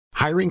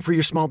Hiring for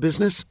your small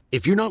business?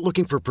 If you're not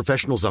looking for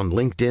professionals on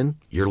LinkedIn,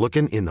 you're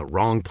looking in the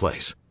wrong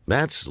place.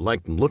 That's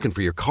like looking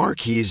for your car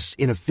keys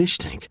in a fish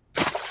tank.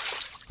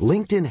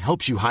 LinkedIn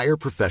helps you hire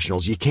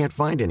professionals you can't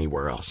find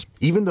anywhere else,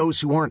 even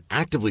those who aren't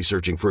actively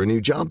searching for a new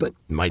job but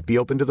might be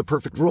open to the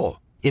perfect role.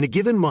 In a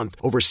given month,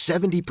 over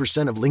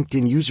 70% of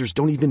LinkedIn users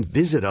don't even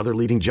visit other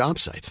leading job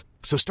sites.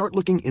 So start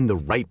looking in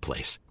the right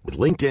place.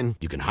 With LinkedIn,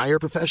 you can hire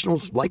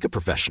professionals like a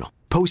professional.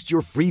 Post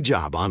your free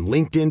job on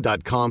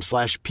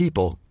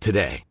linkedin.com/people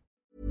today.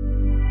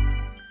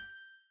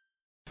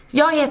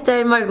 Jag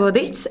heter Margot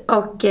Ditz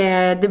och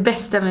det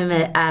bästa med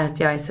mig är att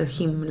jag är så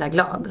himla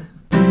glad.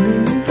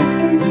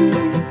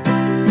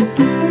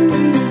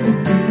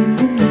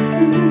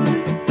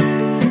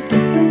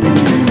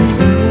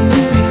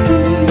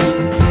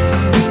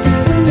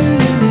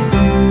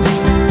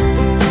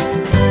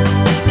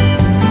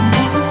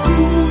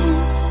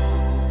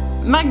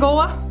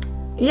 Margot.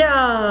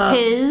 Ja.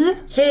 Hej.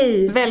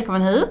 Hej.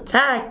 Välkommen hit.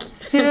 Tack.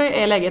 Hur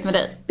är läget med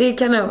dig? Det är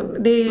kanon.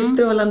 Det är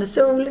strålande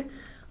sol.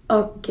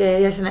 Och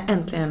jag känner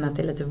äntligen att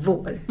det är lite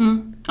vår.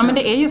 Ja, men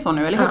det är ju så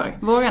nu, eller hur? Ja.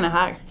 Våren är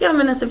här. Ja,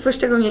 men alltså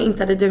första gången jag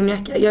inte hade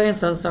dunjacka. Jag är en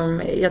sån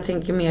som, jag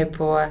tänker mer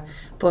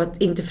på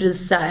att inte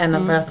frysa än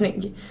att vara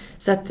snygg.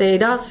 Så att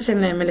idag så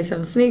känner jag mig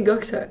liksom snygg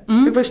också.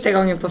 För första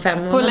gången på 5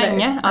 månader. På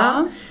länge,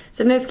 ja.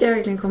 Så nu ska jag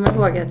verkligen komma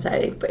ihåg att så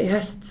här, i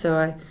höst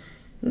så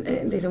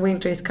liksom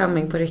winter is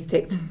coming på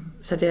riktigt.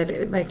 Så att jag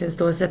verkligen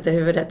står och sätter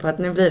huvudet på att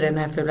nu blir det den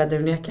här fula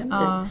dunjackan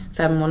i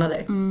 5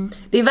 månader.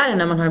 Det är värre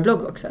när man har en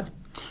blogg också.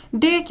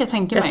 Det kan jag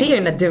tänka mig. Jag ser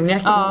ju den där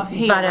dunjackan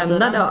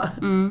varenda dag.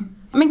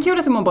 Men kul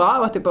att du mår bra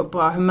och att du är på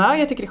bra humör.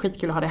 Jag tycker det är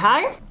skitkul att ha dig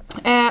här.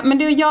 Men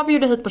du och jag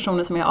bjuder hit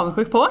personer som jag är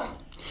avundsjuk på.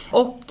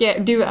 Och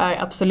du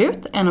är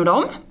absolut en av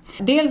dem.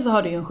 Dels så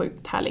har du ju en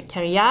sjukt härlig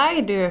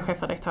karriär. Du är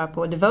chefredaktör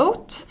på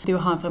Devote. Du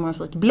har en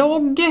framgångsrik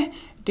blogg.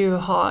 Du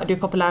är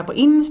populär på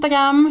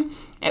Instagram.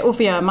 Och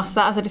får göra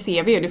massa, alltså det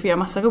ser vi ju, du får göra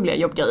massa roliga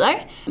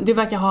jobbgrejer. Du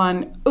verkar ha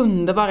en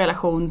underbar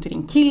relation till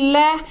din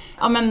kille.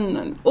 Ja men,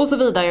 och så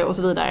vidare och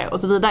så vidare och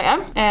så vidare.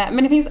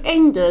 Men det finns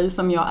en grej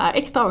som jag är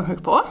extra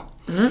avundsjuk på.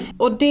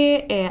 Och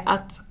det är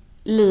att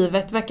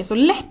livet verkar så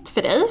lätt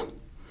för dig.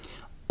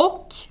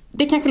 Och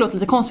det kanske låter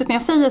lite konstigt när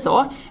jag säger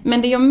så.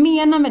 Men det jag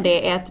menar med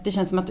det är att det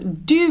känns som att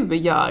du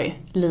gör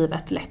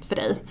livet lätt för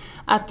dig.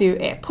 Att du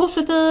är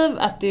positiv,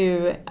 att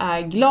du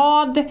är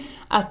glad,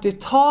 att du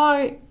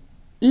tar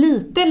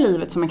lite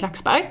livet som en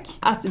klackspark.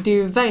 Att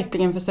du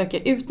verkligen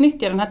försöker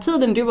utnyttja den här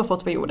tiden du har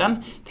fått på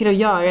jorden till att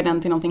göra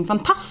den till någonting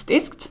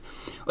fantastiskt.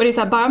 Och det är så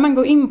här, bara man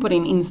går in på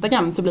din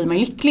Instagram så blir man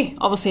lycklig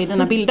av att se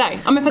dina bilder.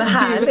 Ja, men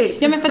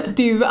för att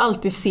du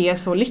alltid ser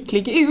så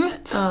lycklig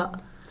ut. Ja.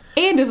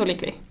 Är du så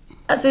lycklig?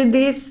 Alltså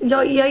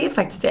jag är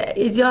faktiskt det.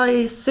 Jag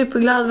är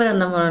superglad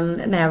varenda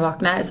morgon när jag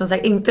vaknar. Som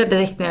sagt, inte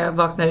direkt när jag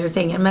vaknar ur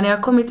sängen. Men när jag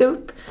har kommit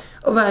upp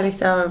och bara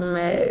liksom...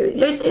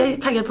 Jag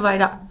är taggad på varje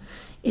dag.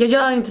 Jag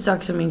gör inte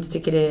saker som jag inte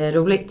tycker är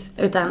roligt.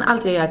 Utan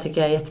allt jag gör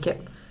tycker jag är jättekul.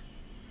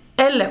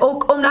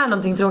 Och om det är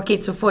någonting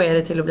tråkigt så får jag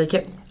det till att bli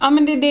kul. Ja,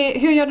 men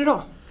hur gör du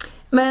då?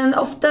 Men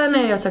ofta när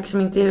jag gör saker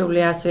som inte är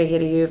roliga så är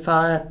det ju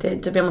för att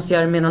typ jag måste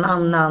göra det med någon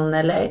annan.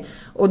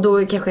 Och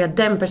då kanske att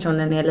den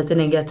personen är lite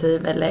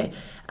negativ. Eller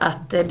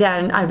att det är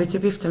en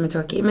arbetsuppgift som är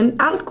tråkig. Men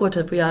allt går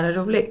typ att göra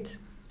roligt.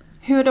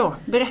 Hur då?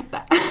 Berätta.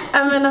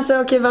 Ja, men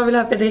alltså okej, vad vill du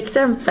ha för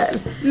exempel?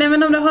 Nej,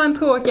 men om du har en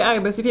tråkig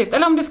arbetsuppgift.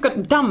 Eller om du ska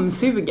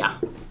dammsuga.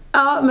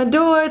 Ja, men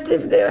då...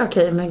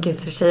 Okej, men gud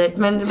så tjejigt.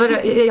 Men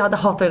jag hade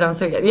hatat att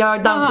dammsuga.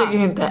 Jag dammsuger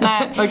ju inte.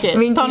 Nej, okej.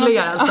 Min kille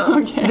gör alltså.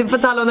 Okay. Du får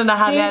tala om den där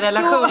härliga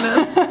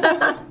relationen.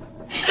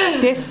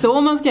 Det är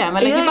så man ska göra.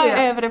 Man lägger bara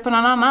över det på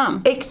någon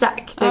annan.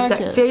 Exakt.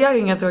 Okay. Så jag gör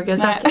inga tråkiga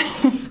saker.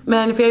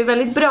 Men för jag är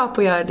väldigt bra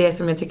på att göra det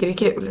som jag tycker är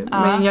kul.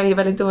 Men jag är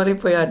väldigt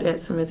dålig på att göra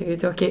det som jag tycker är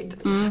tråkigt.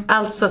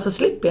 Alltså så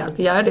slipper jag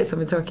alltid göra det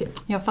som är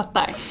tråkigt. Jag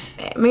fattar.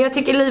 Men jag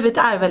tycker livet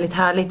är väldigt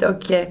härligt.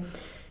 Och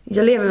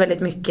jag lever väldigt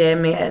mycket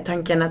med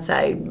tanken att så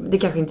här, det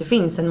kanske inte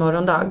finns en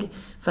morgondag.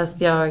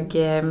 Fast jag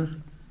är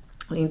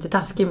inte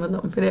taskig mot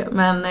dem för det.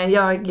 Men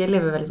jag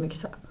lever väldigt mycket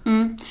så.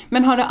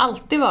 Men har du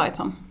alltid varit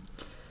sån?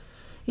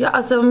 Ja,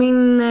 alltså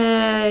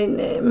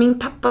min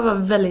pappa var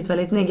väldigt,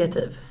 väldigt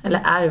negativ.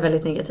 Eller är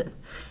väldigt negativ.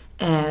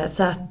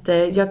 Så att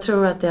jag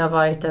tror att det har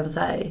varit en så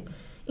här,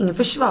 ingen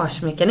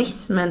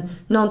försvarsmekanism. Men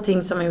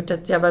någonting som har gjort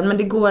att jag bara, men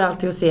det går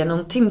alltid att se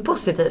någonting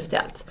positivt i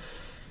allt.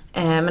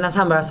 Medan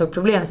han bara såg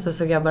problem så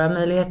såg jag bara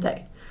möjligheter.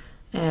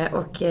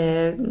 Och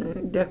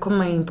det kommer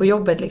man in på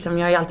jobbet liksom.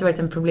 Jag har ju alltid varit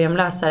en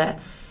problemlösare.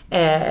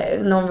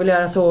 Någon vill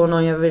göra så och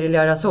någon vill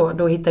göra så.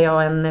 Då hittar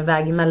jag en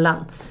väg emellan.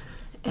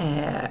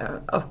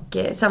 Och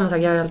samma sak,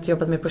 jag har alltid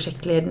jobbat med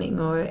projektledning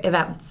och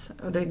events.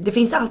 Och det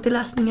finns alltid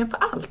lösningar på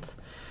allt.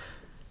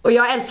 Och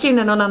jag älskar ju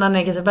när någon annan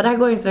negativ. Bara, det här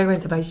går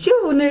inte. Bara,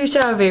 jo, nu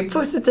kör vi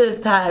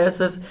positivt här. Och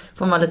så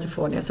får man lite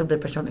fånig och så blir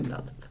personen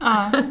glad.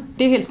 Ja,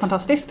 det är helt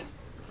fantastiskt.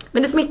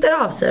 Men det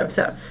smittar av sig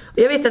också. Och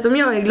jag vet att om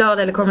jag är glad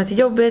eller kommer till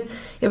jobbet,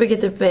 jag brukar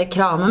typ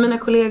krama mina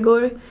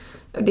kollegor.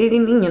 Det är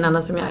ingen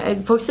annan som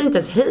gör. Folk säger inte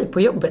ens hej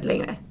på jobbet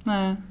längre.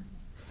 Nej.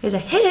 Jag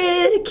säger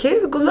hej,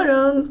 kul, god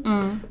morgon.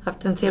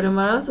 Haft en trevlig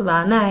morgon, så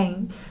bara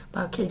nej.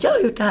 Bara okej, jag har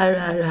gjort det här och det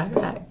här och det här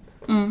och det här.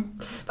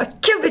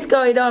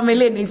 ska idag med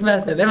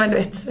ledningsmöten. Nej, men du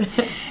vet.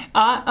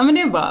 Ja, men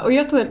det är bra. Och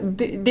jag tror att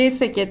det är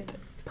säkert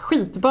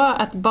skitbra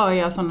att bara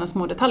göra sådana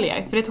små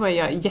detaljer. För det tror jag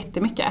gör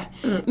jättemycket.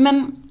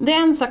 Men det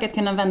är en sak att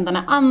kunna vända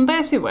när andra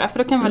är sura. För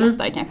då kan det vara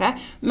lättare kanske.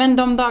 Men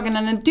de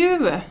dagarna när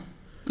du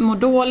mår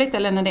dåligt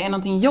eller när det är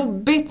någonting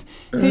jobbigt.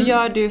 Hur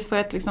gör du för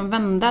att liksom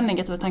vända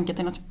negativa tankar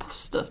till något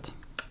positivt?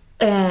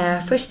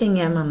 Först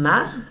ringer jag mamma.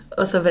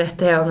 Och så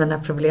berättar jag om den här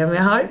problemen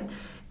jag har.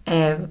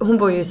 Hon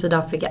bor ju i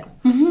Sydafrika.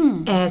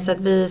 Så att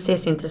vi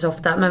ses inte så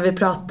ofta. Men vi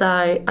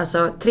pratar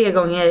alltså 3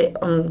 gånger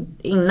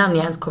innan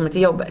jag ens kommer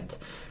till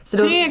jobbet. Så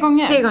då, 3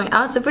 gånger? 3 gånger,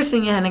 ja. Så först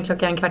ringer jag henne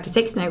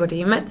 5:15 när jag går till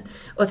gymmet.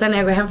 Och sen när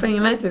jag går hem från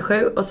gymmet vid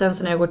 7. Och sen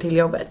så när jag går till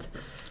jobbet.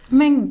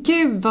 Men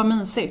gud vad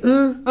mysigt.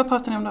 Vad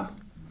pratar ni om då?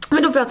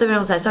 Men då pratar vi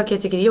om så här, saker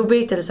jag tycker är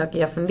jobbigt. Eller saker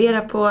jag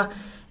funderar på.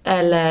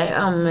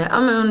 Eller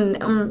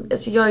om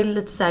alltså jag är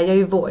lite så här, jag är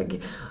ju våg.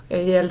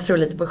 Jag tror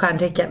lite på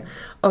stjärntecken.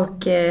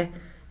 Och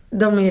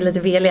de är ju lite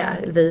veliga.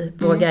 Vi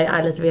vågar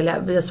är lite veliga.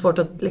 Vi har svårt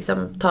att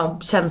liksom ta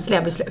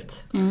känsliga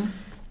beslut.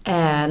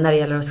 När det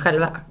gäller oss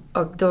själva.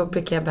 Och då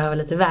brukar jag behöva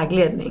lite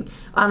vägledning.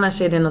 Och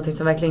annars är det något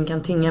som verkligen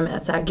kan tynga mig.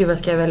 Att säga, gud vad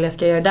ska jag välja?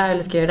 Ska jag göra där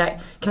eller ska jag göra där?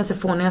 Kan man så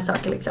fåniga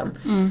saker liksom.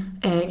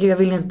 Gud jag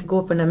vill inte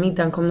gå på den här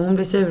middagen. Kommer hon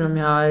bli sur om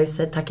jag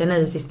tackar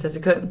nej i sista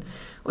sekund?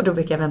 Och då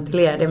brukar jag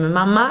ventilera det med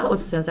mamma. Och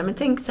så säger jag, men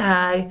tänk så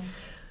här.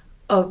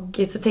 Och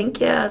så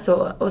tänker jag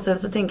så. Och sen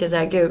så tänker jag så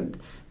här, gud,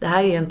 det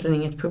här är egentligen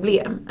inget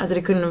problem. Alltså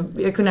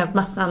jag kunde haft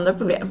massa andra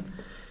problem.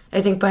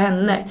 Jag tänker på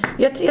henne.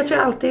 Jag tror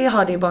alltid jag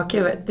har det i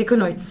bakhuvudet. Det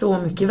kunde ha varit så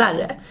mycket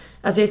värre.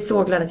 Alltså jag är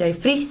så glad att jag är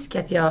frisk,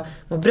 att jag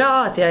mår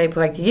bra, att jag är på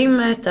väg till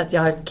gymmet, att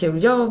jag har ett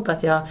kul jobb,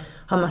 att jag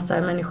har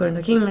massa människor runt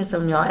omkring mig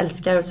som jag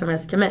älskar och som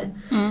älskar mig.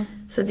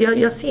 Så att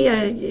jag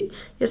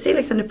ser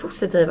liksom det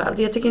positiva.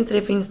 Alltså jag tycker inte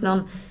det finns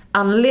någon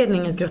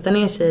anledning att grotta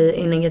ner sig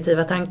i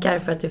negativa tankar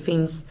för att det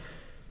finns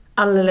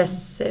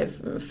alldeles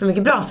för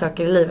mycket bra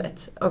saker i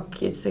livet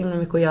och så himla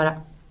mycket att göra.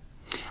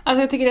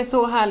 Alltså jag tycker det är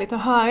så härligt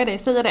att höra dig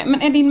säga det.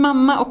 Men är din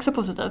mamma också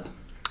positiv?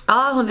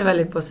 Ja, hon är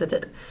väldigt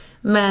positiv.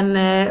 Men,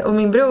 och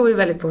min bror är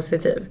väldigt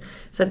positiv.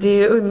 Så att det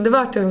är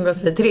underbart att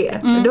umgås vi 3.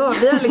 Vi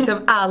har liksom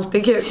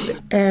alltid kul.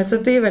 Så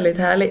det är väldigt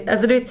härligt.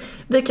 Alltså du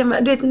vet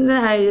den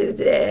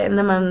här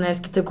när man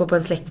ska typ gå på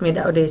en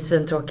släktmiddag och det är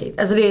svintråkigt.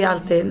 Alltså det är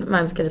alltid,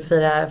 man ska typ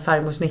fira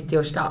farmors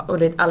 90-årsdag. Och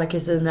det är alla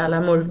kusiner,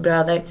 alla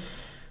morbröder.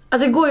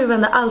 Alltså det går ju att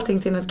vända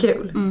allting till något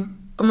kul.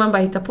 Om man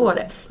bara hittar på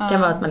det. Det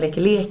kan vara att man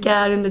leker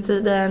lekar under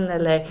tiden.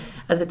 Eller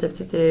att vi typ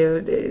sitter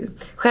och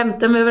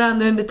skämtar med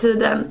varandra under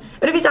tiden.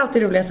 Och det finns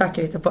alltid roliga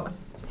saker att hitta på.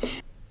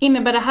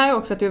 Innebär det här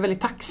också att du är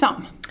väldigt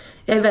tacksam?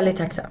 Jag är väldigt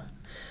tacksam.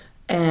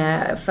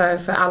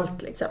 För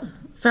allt liksom.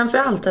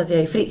 Framförallt att jag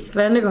är frisk.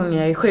 Varenda gång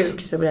jag är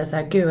sjuk så blir jag så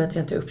här, gud att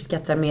jag inte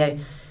uppskattar mer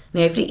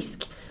när jag är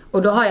frisk.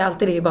 Och då har jag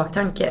alltid det i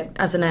baktanken.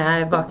 Alltså när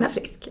jag vaknar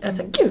frisk.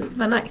 Alltså gud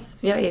vad nice,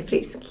 jag är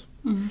frisk.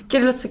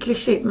 Gud det låter så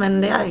klyschigt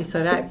men det är ju så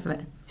det är för mig.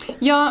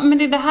 Ja, men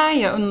det är det här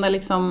jag undrar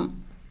liksom.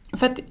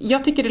 För att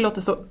jag tycker det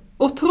låter så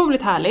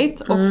otroligt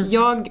härligt. Och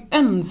jag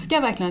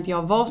önskar verkligen att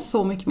jag var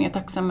så mycket mer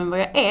tacksam än vad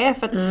jag är.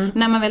 För att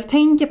när man väl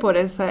tänker på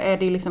det så är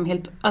det liksom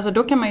helt. Alltså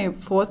då kan man ju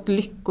få ett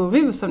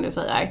lyckorus som du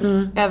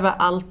säger. Över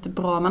allt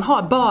bra man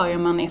har. Bara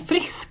man är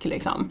frisk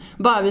liksom.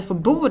 Bara vi får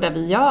bo där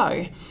vi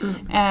gör.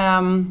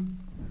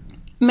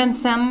 Men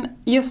sen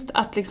just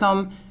att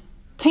liksom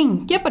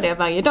tänka på det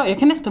varje dag. Jag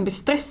kan nästan bli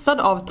stressad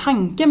av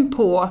tanken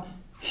på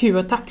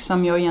hur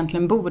tacksam jag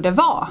egentligen borde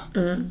vara.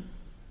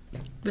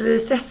 Blir du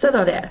stressad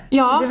av det?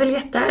 Ja. Det är väl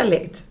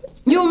jättehärligt.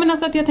 Jo men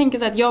alltså att jag tänker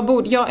så att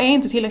jag är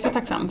inte tillräckligt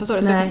tacksam. Förstår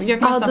du? Så att jag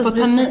kan nästan få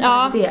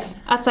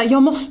att så här,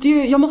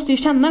 jag måste ju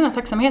känna den här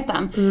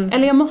tacksamheten.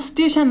 Eller jag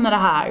måste ju känna det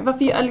här.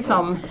 Varför jag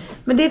liksom.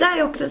 Men det där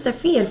är också så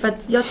fel. För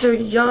att jag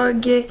tror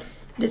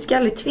du ska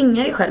aldrig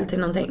tvinga dig själv till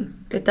någonting.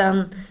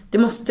 Utan det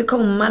måste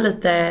komma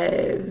lite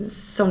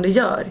som det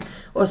gör.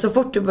 Och så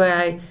fort du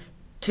börjar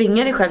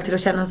tvinga dig själv till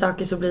att känna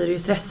saker så blir du ju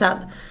stressad.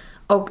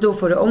 Och då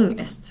får du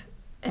ångest.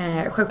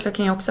 Självklart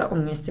kan jag också ha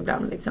ångest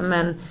ibland liksom,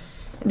 men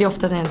det är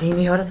ofta när jag inte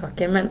hinner göra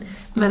saker.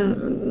 Men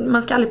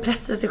man ska aldrig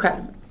pressa sig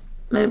själv.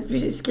 Men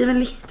skriv en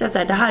lista så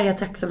här, det här är jag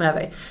tacksam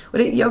över.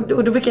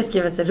 Och då brukar jag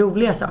skriva så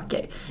roliga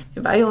saker.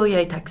 Jag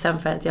är tacksam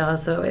för att jag har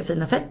så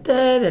fina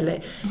fötter.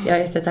 Eller jag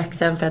är så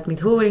tacksam för att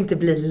mitt hår inte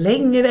blir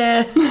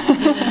längre.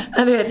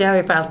 Du vet, jag har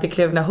ju på alltid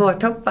kluvna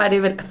hårtoppar. Det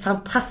är väl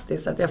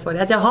fantastiskt att jag får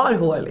det. Att jag har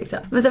hår liksom.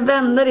 Men så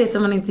vända det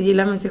som man inte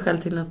gillar med sig själv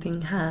till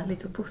någonting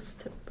härligt och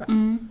positivt.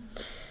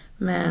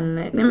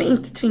 Men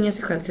inte tvinga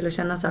sig själv till att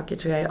känna saker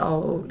tror jag är A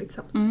och O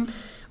liksom.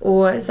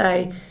 Och så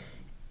här,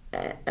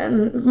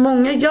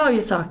 många gör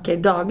ju saker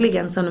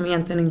dagligen som de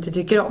egentligen inte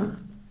tycker om.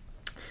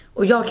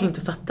 Och jag kan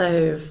inte fatta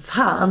hur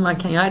fan man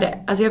kan göra det.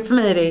 Alltså för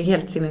mig är det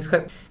helt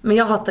sinnessjukt. Men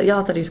jag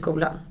hatade ju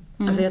skolan.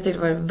 Alltså jag tyckte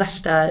det var den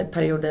värsta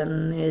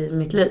perioden i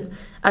mitt liv.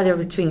 Att jag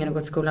blev tvingad att gå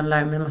till skolan och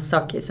lära mig en massa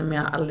saker som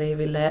jag aldrig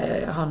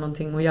ville ha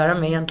någonting att göra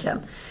med egentligen.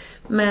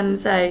 Men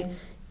så här,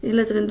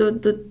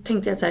 då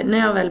tänkte jag så här, när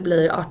jag väl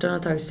blir 18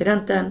 och tagit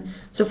studenten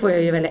så får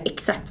jag ju välja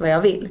exakt vad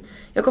jag vill.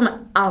 Jag kommer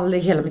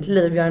aldrig hela mitt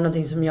liv göra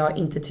någonting som jag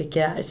inte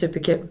tycker är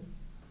superkul.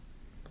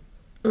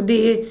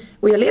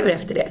 Och jag lever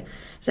efter det.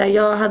 Så här,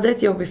 jag hade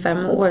ett jobb i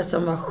 5 år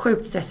som var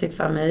sjukt stressigt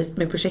för mig.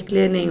 Med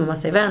projektledning och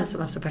massa events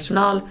och massa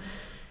personal.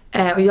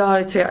 Och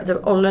jag tror jag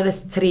typ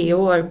åldrades 3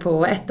 år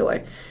på 1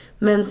 år.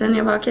 Men sen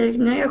jag bara okej,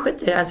 nej jag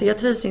skiter i det. Alltså jag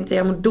trivs inte,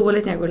 jag mår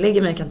dåligt när jag går och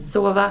lägger mig, jag kan inte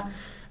sova.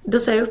 Då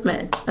sa jag upp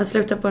mig. Jag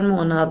slutade på en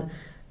månad.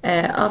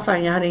 Ja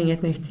fan, jag hade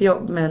inget nytt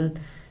jobb, men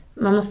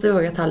man måste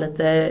våga ta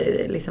lite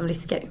liksom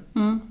risker.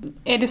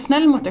 Är du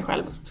snäll mot dig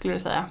själv, skulle du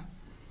säga?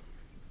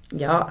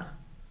 Ja,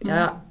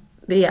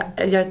 det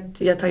är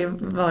jag tar ju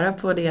vara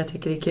på det jag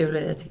tycker är kul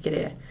och det jag tycker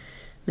är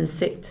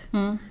mysigt.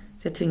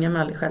 Så jag tvingar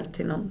mig aldrig själv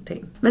till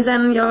någonting. Men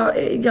sen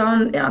jag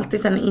har alltid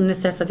sen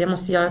innestress att jag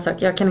måste göra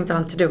saker. Jag kan inte ha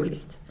en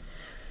to-do-list.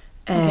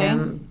 Okay.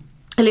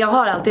 Eller jag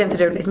har alltid en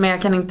to-do-list, men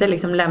jag kan inte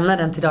liksom lämna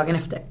den till dagen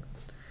efter.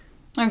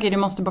 Okej, du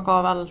måste bocka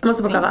av allt. Jag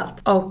måste bocka av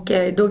allt. Och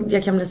då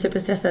jag kan bli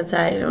superstressad så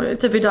här,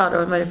 typ idag då,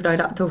 vad är det för dag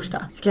idag?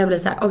 Torsdag. Så kan jag bli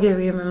så här,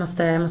 okej,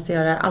 jag måste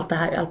göra allt det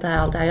här.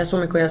 Jag har så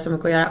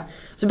mycket att göra.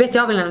 Så bet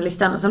jag av den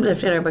listan och sen blir det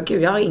fredag och jag bara,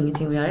 gud, jag har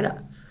ingenting att göra idag.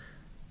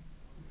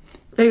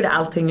 Jag gjorde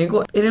allting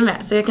igår. Är du med?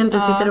 Så jag kan inte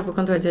sitta upp på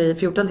kontoret i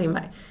 14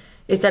 timmar.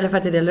 Istället för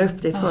att jag delar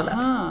upp det i 2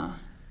 dagar.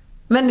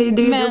 Men då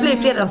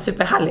blir fredagen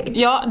superhärlig.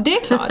 Ja, det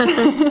är klart.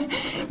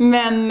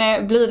 Men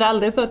blir det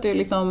aldrig så att du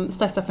liksom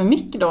stressar för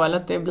mycket då? Eller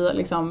att det blir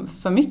liksom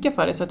för mycket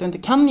för dig så att du inte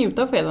kan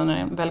njuta av fredagen när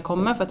den väl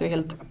kommer för att du är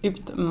helt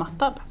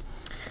utmattad?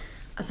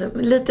 Alltså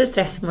lite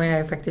stress mår jag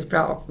ju faktiskt bra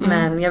av.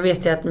 Men jag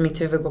vet ju att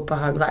mitt huvud går på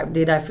högvarv.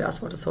 Det är därför jag har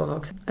svårt att sova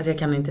också. Alltså jag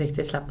kan inte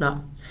riktigt slappna av.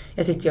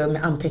 Jag sitter ju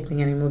med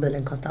anteckningar i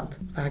mobilen konstant.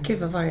 Bara, gud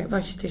vad var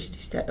det?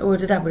 Just det. Och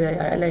det där borde jag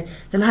göra. Eller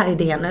den här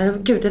idén. Eller,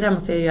 gud, det där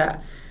måste jag göra.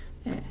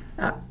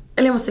 Ja.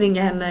 Eller jag måste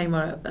ringa henne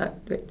imorgon. Ja,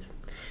 du vet.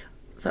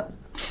 Så.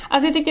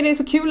 Alltså jag tycker det är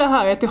så kul att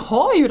höra att du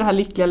har ju det här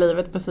lyckliga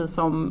livet precis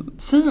som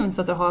syns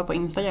att du har på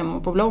Instagram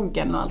och på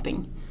bloggen och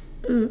allting.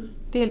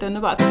 Det är helt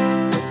underbart.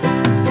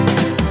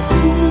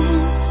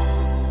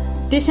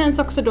 Det känns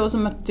också då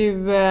som att du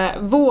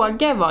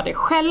vågar vara dig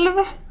själv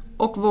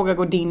och vågar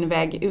gå din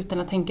väg utan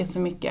att tänka så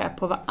mycket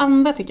på vad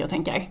andra tycker och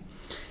tänker.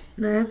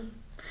 Nej.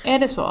 Är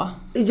det så?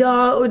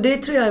 Ja, och det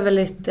tror jag är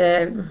väldigt,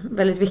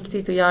 väldigt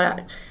viktigt att göra.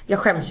 Jag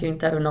skäms ju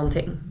inte över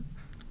någonting.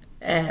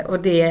 Och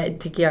det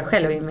tycker jag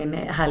själv är min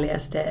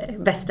härligaste,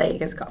 bästa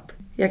egenskap.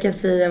 Jag kan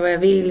säga vad jag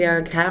vill,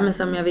 jag klär mig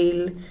som jag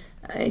vill.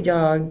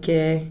 Jag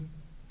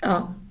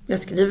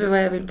skriver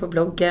vad jag vill på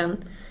bloggen.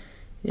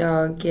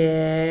 Jag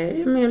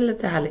är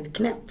lite härligt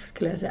knäpp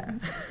skulle jag säga.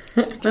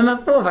 Men man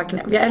får vara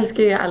knäpp. Jag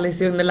älskar ju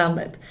Alice i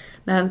Underlandet.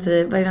 När han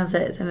säger, vad är det han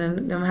säger?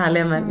 De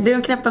härliga män. Det är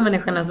de knäppa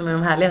människorna som är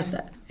de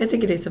härligaste. Jag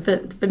tycker det är så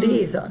fint. För det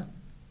är ju så.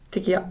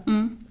 Tycker jag.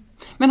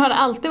 Men har det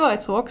alltid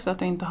varit så också att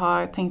du inte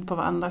har tänkt på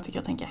vad andra tycker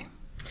och tänker?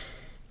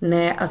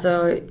 Nej,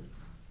 alltså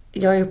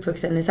jag är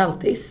uppvuxen i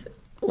Saltis.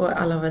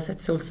 Och alla har väl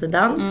sett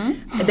Solsidan.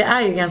 Det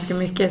är ju ganska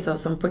mycket så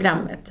som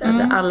programmet.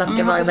 Alltså alla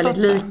ska vara väldigt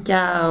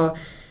lika och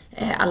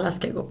alla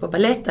ska gå på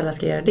ballett, alla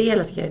ska göra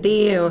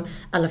det och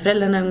alla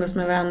föräldrarna umgås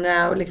med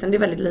varandra och liksom, det är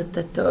väldigt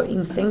litet och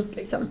instängt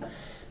liksom.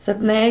 Så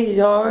att nej,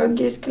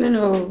 jag skulle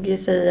nog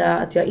säga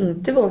att jag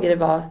inte vågade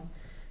vara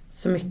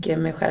så mycket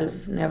mig själv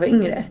när jag var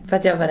yngre. För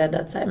att jag var rädd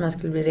att så här, man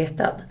skulle bli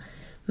retad.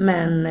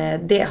 Men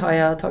det har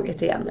jag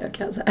tagit igen nu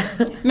kan jag säga.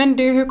 Men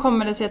du, hur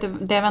kommer det sig att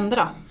det vände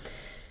då?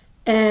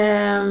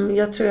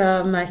 Jag tror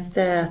jag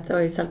märkte att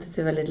Saltis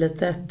är väldigt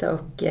litet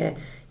och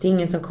det är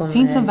ingen som kommer...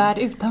 Finns en värld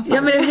utanför.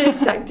 Ja men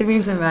exakt, det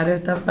finns en värld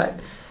utanför.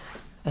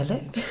 Eller?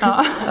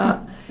 Ja.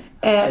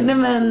 Nej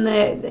men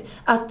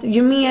att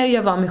ju mer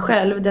jag var mig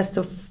själv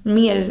desto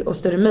mer och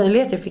större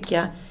möjligheter fick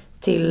jag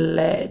till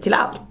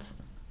allt.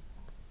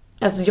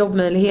 Alltså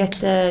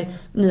jobbmöjligheter,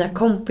 nya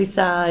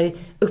kompisar,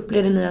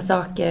 upplevde nya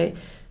saker.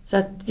 Så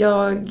att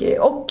jag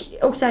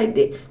och så här,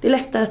 det är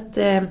lätt att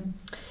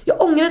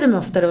jag ångrade mig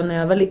ofta då när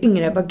jag var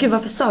yngre. Jag bara, gud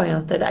varför sa jag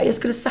inte det där? Jag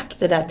skulle sagt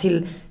det där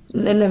till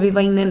när vi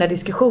var inne i den där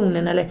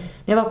diskussionen eller när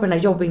jag var på den där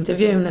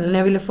jobbintervjun eller när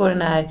jag ville få den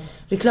där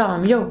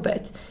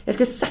reklamjobbet. Jag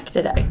skulle sagt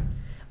det där.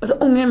 Och så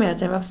ångrar jag mig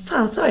att vad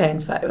fan sa jag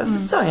inte för? Varför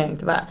sa jag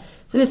inte bara?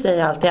 Så nu säger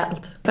jag alltid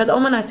allt. För att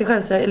om man är sig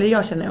själv så, eller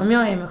jag känner, om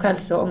jag är mig själv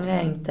så ångrar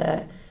jag inte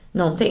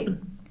någonting.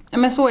 Ja,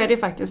 men så är det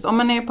faktiskt. Om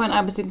man är på en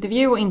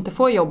arbetsintervju och inte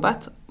får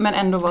jobbet men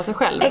ändå var sig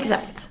själv.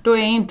 Exakt. Då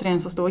är inte det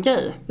en så stor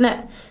grej. Nej.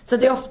 Så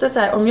det är ofta så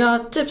här, om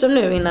jag, typ som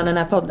nu innan den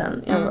här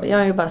podden. Jag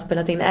har ju bara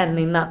spelat in en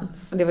innan.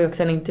 Och det var ju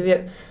också en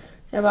intervju.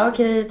 Jag bara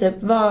okej, typ,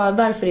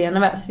 varför är jag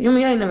nervös? Jo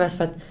men jag är nervös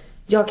för att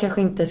jag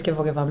kanske inte ska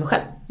våga vara mig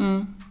själv.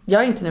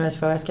 Jag är inte nervös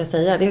för vad jag ska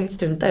säga, det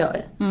struntar jag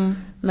i.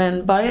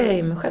 Men bara jag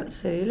är mig själv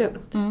så är det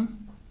lugnt.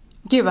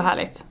 Gud vad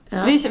härligt.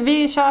 Ja.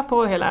 Vi kör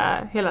på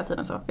hela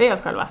tiden så. Vi är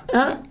oss själva.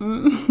 Ja.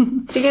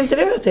 Tycker inte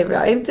du att det är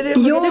bra? Inte du,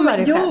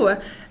 jo,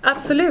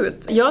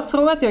 absolut. Jag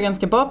tror att jag är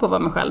ganska bra på att vara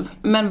mig själv.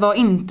 Men var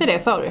inte det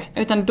förr.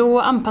 Utan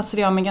då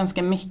anpassade jag mig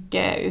ganska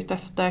mycket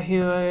utefter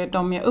hur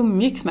de jag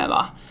umgicks med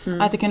var.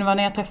 Att det kunde vara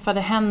när jag träffade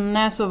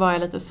henne så var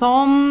jag lite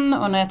sån.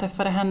 Och när jag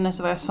träffade henne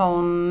så var jag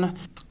sån.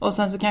 Och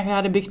sen så kanske jag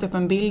hade byggt upp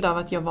en bild av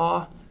att jag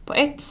var på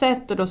ett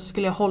sätt och då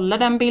skulle jag hålla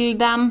den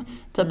bilden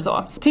typ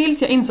så.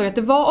 Tills jag insåg att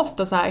det var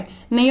ofta så här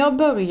när jag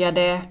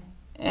började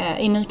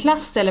i ny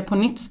klass eller på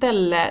nytt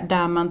ställe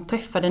där man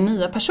träffade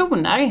nya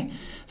personer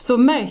så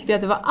märkte jag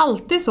att det var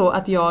alltid så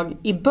att jag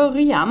i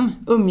början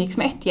umgicks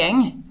med ett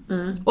gäng.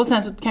 Och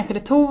sen så kanske det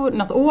tog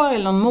något år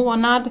eller någon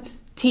månad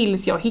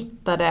tills jag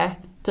hittade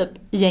typ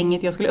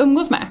gänget jag skulle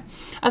umgås med.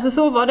 Alltså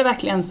så var det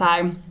verkligen så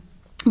här.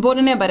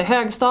 Både när jag började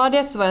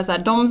högstadiet så var det så här,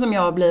 de som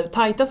jag blev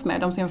tajtast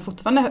med, de som jag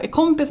fortfarande är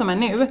kompisar med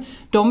nu,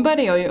 de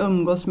började jag ju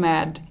umgås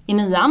med i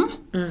 9:an.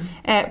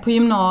 På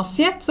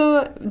gymnasiet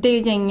så det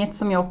gänget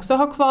som jag också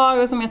har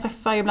kvar och som jag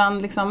träffar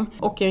ibland liksom,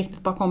 och är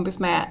riktigt bra kompis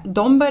med,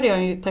 de började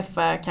jag ju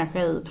träffa kanske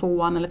i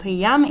 2:an eller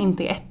 3:an,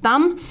 inte i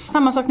 1:an.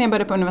 Samma sak när jag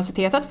började på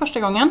universitetet första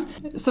gången,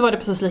 så var det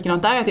precis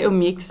likadant där, att jag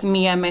umgicks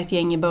mer med ett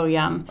gäng i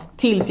början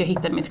tills jag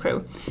hittade mitt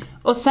crew.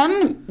 Och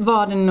sen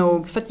var det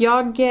nog för att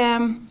jag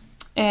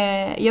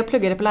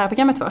pluggade på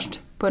lärarprogrammet först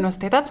på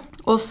universitetet.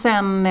 Och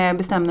sen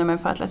bestämde jag mig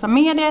för att läsa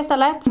media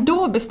istället.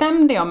 Då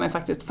bestämde jag mig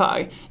faktiskt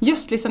för,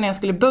 just liksom när jag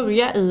skulle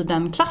börja i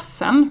den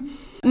klassen,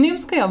 nu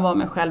ska jag vara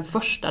mig själv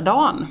första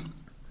dagen.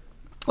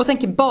 Och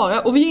tänker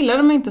bara, och vi gillar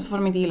dem inte så får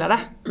de inte gilla det.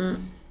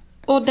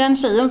 Och den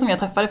tjejen som jag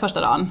träffade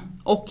första dagen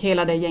och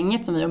hela det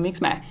gänget som vi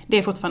umgicks med, det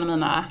är fortfarande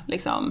mina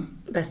liksom,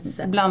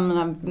 bland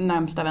mina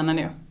närmsta vänner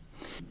nu.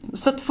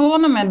 Så att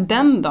från och med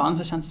den dagen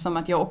så känns det som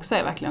att jag också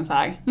är verkligen så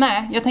här: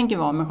 nej, jag tänker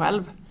vara mig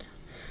själv.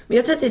 Men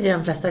jag tror att det är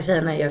de flesta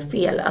tjejerna gör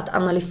fel, att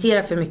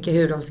analysera för mycket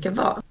hur de ska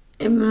vara.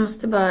 Man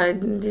måste bara,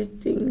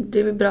 det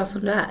är bra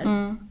som du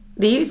är.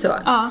 Det är ju så.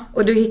 Ja.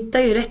 Och du hittar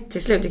ju rätt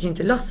till slut, du kan ju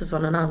inte låtsas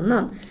vara någon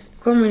annan.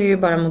 Då kommer du ju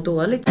bara må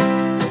dåligt.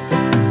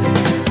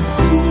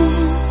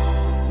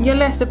 Jag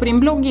läste på din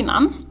blogg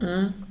innan.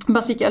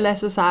 Bara så jag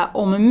läste så här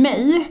om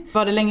mig.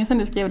 Var det länge sedan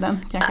du skrev den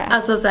kanske?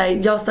 Alltså så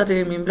här, jag startade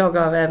ju min blogg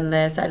av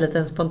en så här,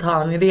 liten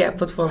spontan idé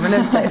på 2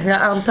 minuter. Så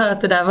jag antar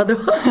att det där var då.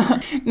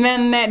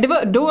 Men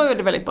då var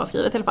det väldigt bra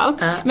skrivet i alla fall.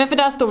 Men för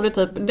där stod det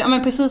typ,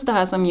 men precis det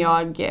här som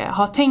jag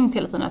har tänkt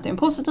hela tiden, att det är en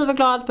positiv och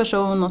glad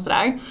person och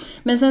sådär.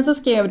 Men sen så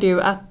skrev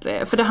du att,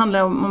 för det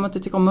handlar om att du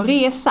tycker om att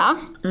resa.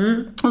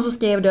 Och så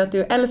skrev du att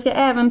du älskar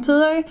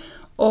äventyr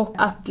och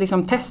att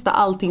liksom testa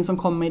allting som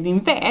kommer i din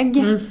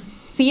väg.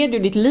 Ser du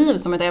ditt liv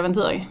som ett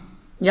äventyr?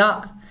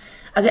 Ja,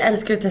 alltså jag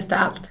älskar att testa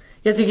allt.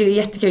 Jag tycker det är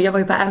jättekul. Jag var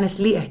ju på Ernest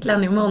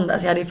Lekland i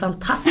måndags. Jag hade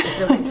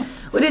fantastiskt roligt.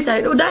 Och det är så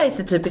här, och där är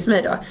så typiskt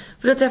mig då.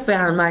 För då träffar jag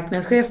han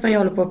marknadschefen. Jag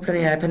håller på att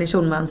planera Penny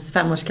Schulmans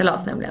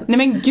 5-årskalas nämligen. Nej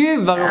men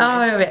gud vad roligt.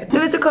 Ja, jag vet.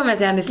 Men så kommer jag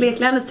till Ernest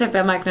Lekland och så träffar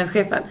jag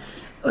marknadschefen.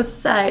 Och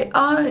så här,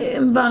 ja,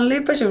 en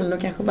vanlig person då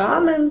kanske bara,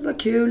 men vad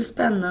kul,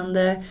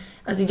 spännande.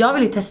 Alltså jag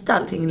vill ju testa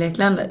allting i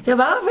leklandet. Så jag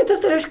bara, får jag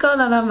testa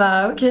rutschkanan? Han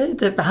bara, okej,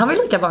 typ. Han var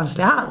ju lika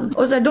barnslig han.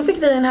 Och så här, då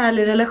fick vi en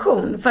härlig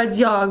relation. För att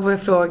jag var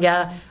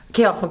fråga,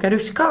 kan jag få åka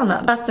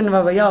rutschkanan? Fast det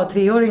var jag och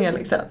 3-åringen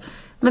liksom.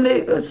 Men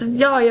det, så,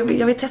 ja,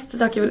 jag vill testa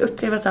saker, jag vill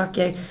uppleva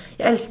saker.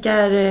 Jag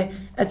älskar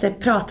att här,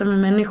 prata med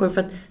människor.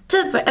 För att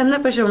typ varenda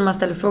person man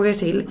ställer frågor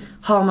till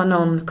har man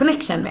någon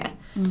connection med.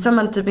 Som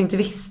man typ inte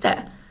visste.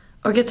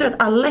 Och jag tror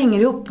att alla hänger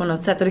ihop på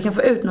något sätt. Och du kan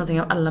få ut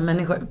någonting av alla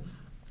människor.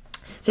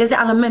 Så jag ser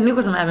alla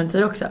människor som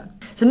äventyr också.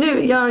 Så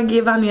nu,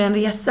 jag vann ju en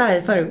resa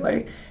i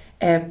förrgår.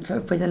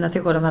 På Gina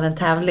Tricot, de hade en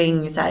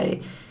tävling så här,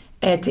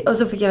 och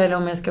så fick jag välja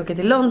om jag ska åka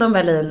till London,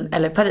 Berlin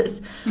eller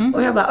Paris.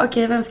 Och jag bara,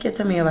 okej, vem ska jag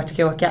ta med och vart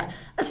ska jag åka?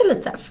 Alltså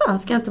lite så här, fan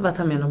ska jag inte bara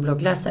ta med någon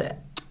bloggläsare?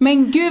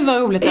 Men gud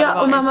vad roligt det har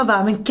varit. Och mamma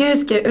bara, men gud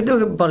ska jag...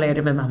 Då bollade jag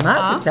det med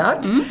mamma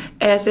såklart.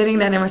 Så jag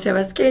ringde henne och jag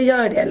bara, ska jag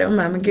göra det? Eller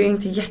mamma, men gud,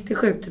 inte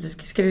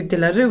jättesjukt. Ska du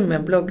dela rum med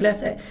en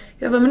bloggläsare?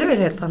 Jag bara, men det är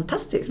helt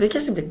fantastiskt. Vi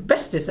kanske blir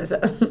bästisar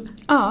sen.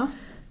 Ja.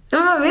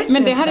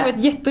 Men det hade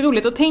varit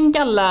jätteroligt. Och tänk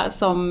alla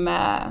som,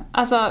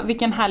 alltså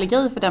vilken härlig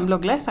grej för den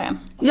bloggläsaren.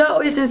 Ja,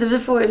 och jag syns att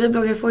vi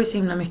bloggare får ju så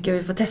himla mycket.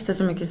 Vi får testa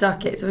så mycket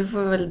saker. Så vi får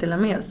väl dela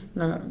med oss.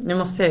 Nu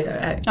måste jag göra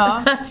det här.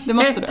 Ja, det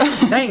måste du.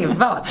 Jag har ingen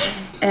val.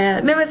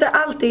 Nej men så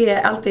allt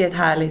är ett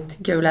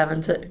härligt kul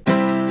äventyr.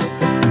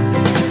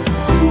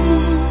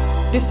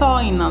 Du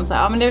sa innan så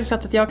här, ja men det är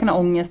klart att jag kan ha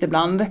ångest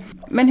ibland.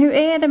 Men hur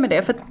är det med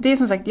det? För det är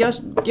som sagt,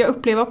 jag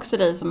upplever också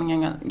dig som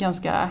en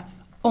ganska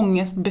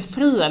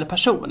ångestbefriad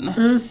person.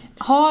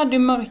 Har du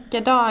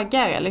mörka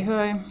dagar eller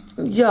hur?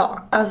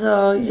 Ja,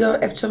 alltså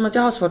eftersom att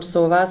jag har svårt att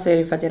sova så är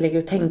det för att jag ligger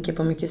och tänker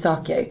på mycket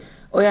saker.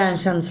 Och jag är en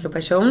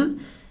känsloperson.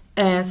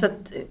 Så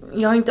att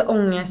jag har inte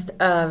ångest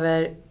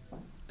över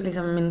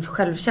liksom min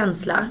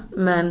självkänsla.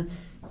 Men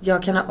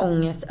jag kan ha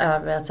ångest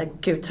över att säga,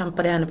 gud,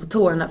 trampade jag henne på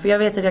tårna. För jag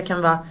vet att jag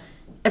kan vara,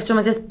 eftersom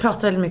att jag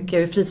pratar väldigt mycket och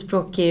är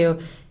frispråkig,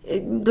 och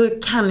då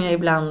kan jag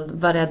ibland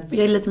vara rädd.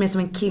 Jag är lite mer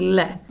som en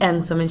kille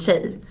än som en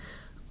tjej.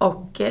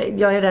 Och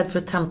jag är rädd för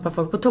att trampa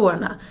folk på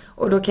tårna.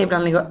 Och då kan jag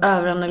ibland ligga och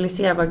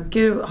överanalysera. Bara,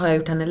 gud, har jag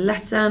gjort henne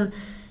ledsen?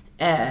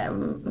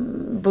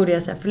 Borde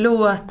jag säga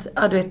förlåt?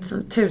 Ja, du vet,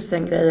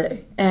 1000 grejer.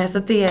 Så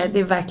det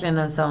är verkligen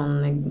en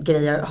sån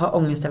grej jag har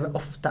ångest över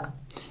ofta.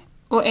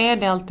 Och är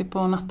det alltid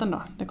på natten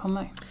då det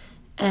kommer?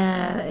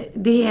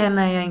 Det är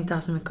när jag inte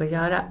har så mycket att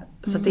göra.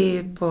 Så det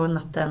är på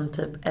natten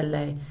typ.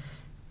 Eller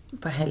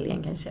på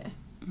helgen kanske.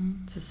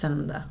 Så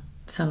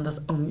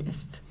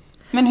söndagsångest.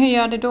 Men hur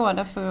gör det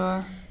då för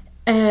att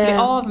bli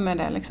av med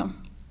det liksom?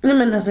 Nej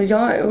men alltså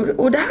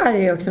och det här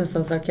är också en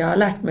sån sak jag har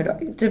lärt mig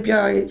då. Typ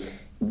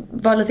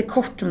var lite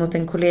kort mot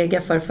en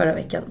kollega förra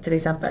veckan till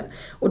exempel.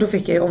 Och då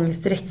fick jag ju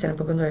ångest direkt sen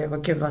på kontoret. Jag bara,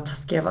 gud vad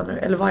taskig jag var nu.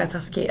 Eller var jag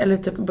taskig? Eller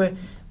typ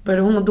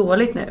började hon må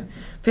dåligt nu?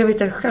 För jag vet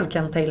att jag själv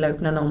kan ta illa upp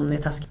när någon är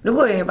taskig. Då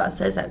går jag ju bara och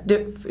säger så här,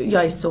 du,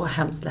 jag är så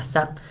hemskt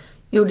ledsen.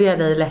 Gjorde jag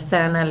dig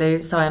ledsen eller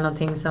sa jag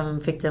någonting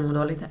som fick dig att må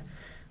dåligt nu?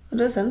 Och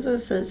då sen så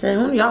säger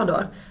hon ja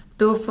då.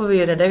 Då får vi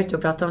ju reda ut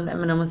och prata om det.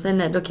 Men om hon säger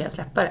nej, då kan jag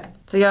släppa det.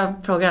 Så jag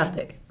frågar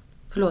alltid,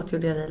 förlåt,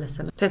 gjorde jag dig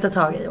ledsen? Så jag tar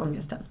tag i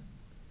ångesten.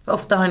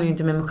 Ofta har den ju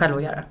inte med mig själv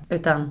att göra,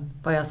 utan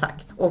vad jag har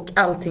sagt. Och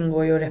allting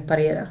går ju att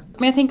reparera.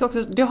 Men jag tänker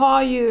också, du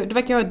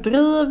verkar ha ett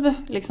driv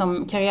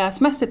liksom,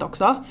 karriärsmässigt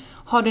också.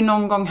 Har du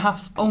någon gång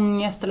haft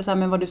ångest eller så här,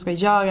 med vad du ska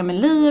göra med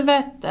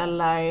livet?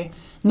 Eller,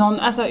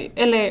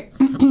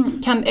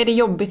 är det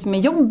jobbigt med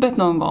jobbet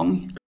någon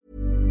gång?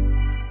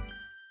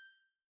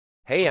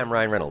 Hey, I'm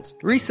Ryan Reynolds.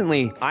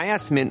 Recently, I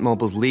asked Mint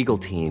Mobile's legal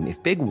team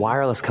if big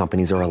wireless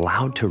companies are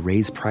allowed to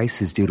raise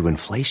prices due to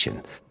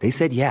inflation. They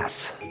said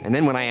yes. And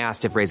then when I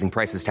asked if raising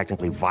prices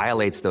technically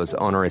violates those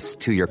onerous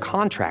 2-year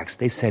contracts,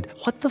 they said,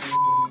 what the f***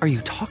 are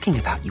you talking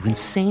about, you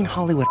insane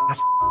Hollywood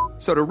ass?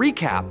 So to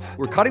recap,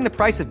 we're cutting the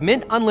price of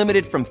Mint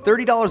Unlimited from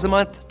 $30 a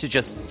month to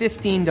just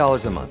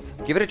 $15 a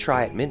month. Give it a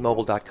try at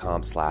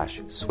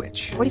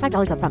mintmobile.com/switch.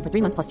 $45 up front for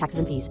 3 months plus taxes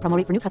and fees. Promo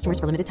rate for new customers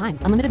for limited time.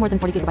 Unlimited more than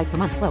 40 gigabytes per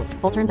month. Slows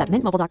full terms at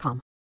mintmobile.com.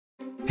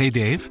 Hey,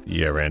 Dave.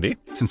 Yeah, Randy.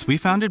 Since we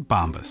founded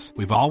Bombas,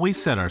 we've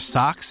always said our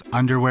socks,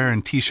 underwear,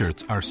 and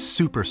T-shirts are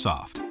super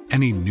soft.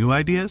 Any new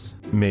ideas?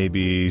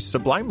 Maybe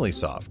sublimely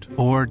soft.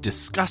 Or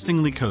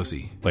disgustingly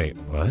cozy. Wait,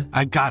 what?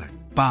 I got it.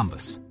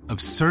 Bombas.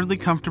 Absurdly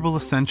comfortable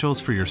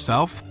essentials for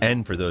yourself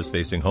And for those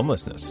facing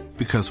homelessness.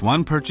 Because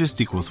one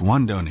purchased equals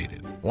one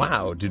donated.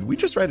 Wow, did we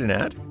just write an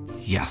ad?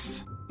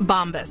 Yes.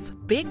 Bombas.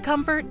 Big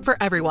comfort for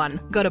everyone.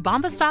 Go to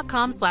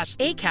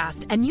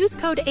bombas.com/ACAST and use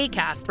code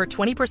ACAST for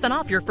 20%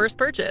 off your first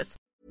purchase.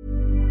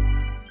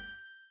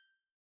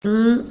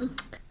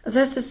 Alltså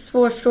det är en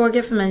svår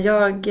fråga för mig.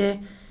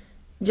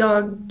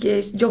 Jag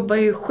jobbar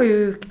ju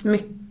sjukt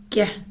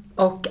mycket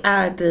och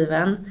är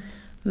driven.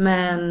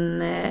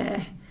 Men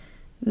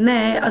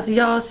nej, alltså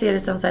jag ser det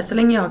som så här, så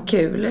länge jag har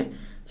kul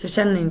så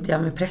känner inte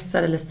jag mig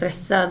pressad eller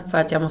stressad för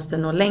att jag måste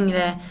nå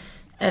längre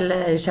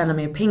eller tjäna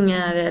mer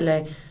pengar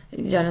eller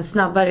göra en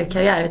snabbare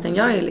karriär, utan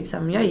jag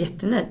är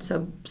jättenöjd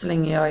så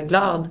länge jag är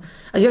glad.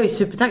 Alltså jag är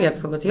supertaggad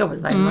för att gå till jobbet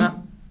varje morgon.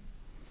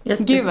 Jag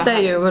säger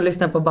ju och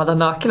lyssnar på Bada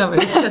nakna med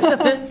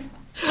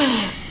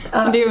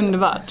Det är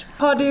underbart.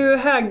 Har du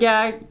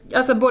höga,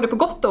 alltså både på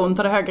gott och ont,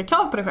 har du höga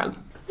krav på dig själv?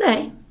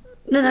 Nej,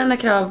 mina enda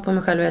krav på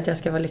mig själv är att jag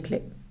ska vara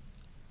lycklig.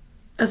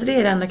 Alltså det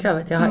är det enda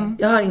kravet jag har.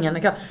 Jag har inga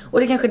andra krav. Och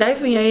det är kanske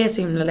därför jag är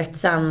så himla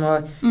lättsam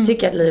och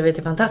tycker att livet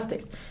är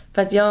fantastiskt.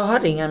 För att jag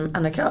har inga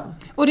andra krav.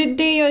 Och det är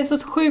det jag är så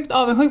sjukt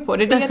avundsjuk på.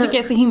 Det är det jag tycker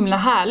är så himla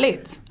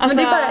härligt. Alltså, men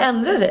det är bara att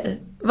ändra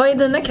dig. Vad är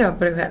dina krav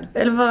på dig själv?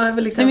 Eller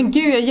vad liksom... Nej men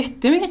gud, jag har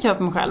jättemycket krav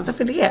på mig själv.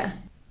 Varför det?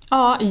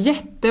 Ja,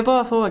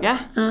 jättebra fråga.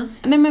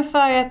 Nej men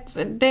för att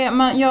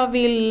jag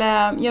vill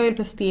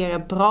prestera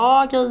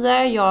bra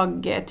grejer.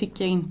 Jag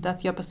tycker inte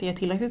att jag presterar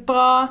tillräckligt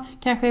bra.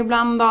 Kanske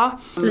ibland då.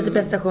 Lite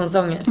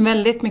prestationsångest.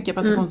 Väldigt mycket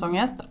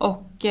prestationsångest.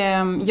 Och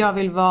jag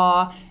vill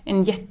vara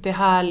en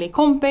jättehärlig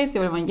kompis.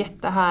 Jag vill vara en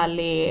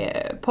jättehärlig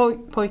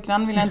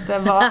pojkvän vill jag inte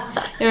vara.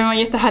 Jag vill vara en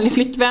jättehärlig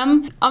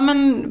flickvän. Ja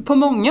men på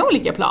många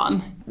olika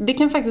plan. Det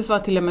kan faktiskt vara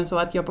till och med så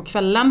att jag på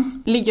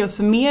kvällen ligger och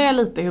summerar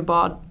lite hur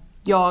bra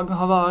jag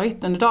har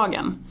varit under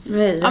dagen.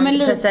 Ja men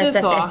lite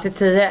så.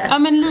 1-10. Ja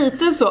men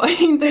lite så,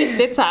 inte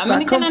riktigt så här, men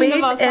det kan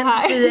ändå vara så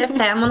här. 10,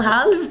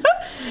 5,5.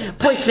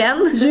 Pojkvän.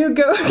 You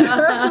go.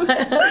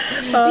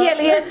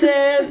 Helhet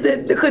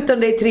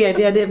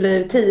 17/3, det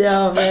blir 10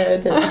 av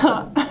 10.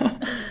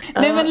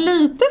 Nej men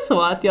lite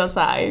så att jag så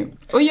här,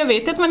 och jag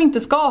vet att man inte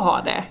ska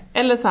ha det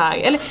eller så här,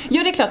 eller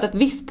ja det är klart att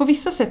på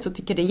vissa sätt så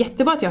tycker jag det är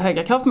jättebra att jag har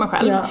höga krav på mig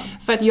själv,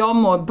 för att jag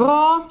mår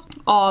bra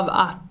av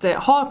att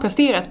ha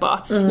presterat bra.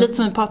 Lite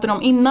som vi pratade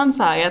om innan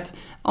så här, att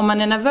om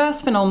man är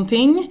nervös för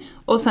någonting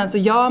och sen så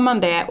gör man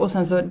det och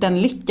sen så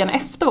den lyckan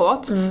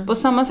efteråt. På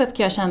samma sätt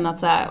kan jag känna att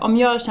så här, om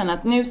jag känner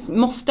att nu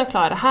måste jag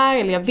klara det här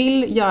eller jag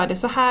vill göra det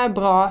så här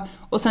bra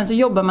och sen så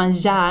jobbar man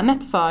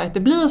hjärnet för att det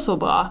blir så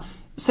bra,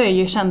 så är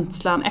ju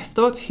känslan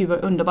efteråt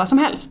hur underbar som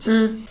helst.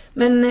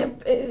 Men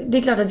det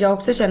är klart att jag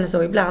också känner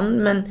så ibland.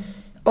 Men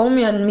om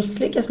jag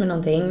misslyckas med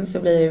någonting så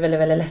blir jag väldigt,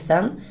 väldigt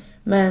ledsen.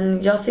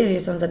 Men jag ser det ju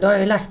som så här, då har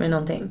jag lärt mig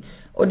någonting.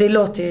 Och det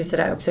låter ju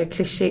sådär också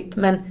klyschigt,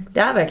 men det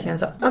är verkligen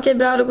så. Okej,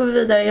 bra, då går vi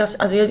vidare.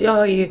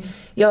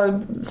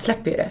 Jag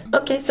släpper ju det.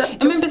 Okej, så.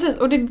 Ja, men precis,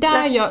 och det är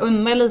där jag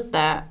undrar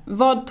lite.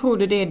 Vad tror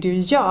du det är du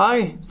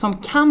gör som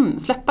kan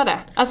släppa det?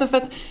 Alltså för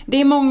att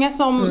det är många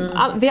som,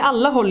 vi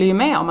alla håller ju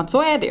med om att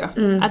så är det ju.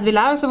 Att vi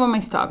lär oss av våra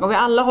misstag. Och vi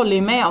alla håller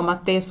ju med om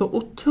att det är så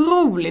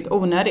otroligt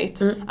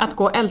onödigt att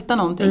gå och älta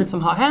någonting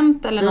som har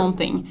hänt eller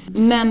någonting.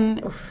 Men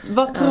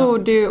vad tror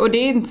du, och det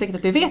är inte säkert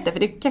att du vet det, för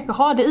det kanske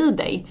har det i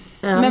dig.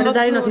 Ja, men det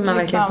där är någonting man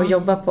verkligen får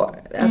jobba på.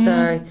 Alltså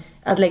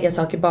att lägga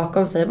saker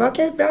bakom sig.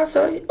 Okej, bra, så.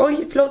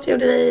 Oj, förlåt, jag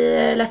gjorde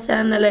dig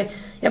ledsen. Eller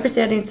jag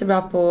presterade inte så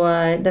bra på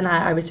den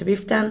här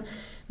arbetsuppgiften.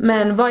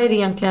 Men vad är det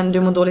egentligen du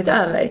mår dåligt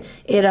över?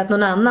 Är det att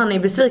någon annan är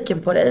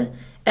besviken på dig?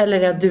 Eller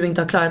är det att du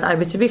inte har klarat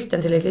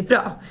arbetsuppgiften tillräckligt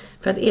bra?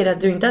 För att är det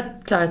att du inte har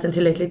klarat den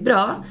tillräckligt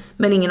bra,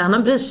 men ingen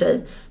annan bryr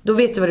sig, då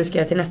vet du vad du ska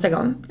göra till nästa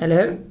gång, eller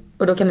hur?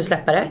 Och då kan du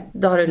släppa det.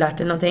 Då har du lärt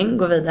dig någonting,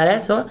 gå vidare.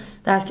 Så,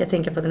 det här ska jag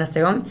tänka på till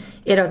nästa gång.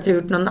 Är det att du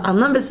har gjort någon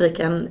annan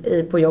besviken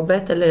på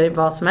jobbet eller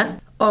vad som helst,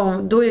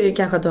 och då är det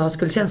kanske att du har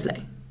skuldkänslor.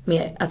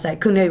 Mer att säga,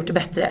 kunde jag gjort det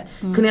bättre?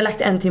 Kunde jag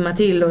lagt 1 timme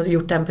till och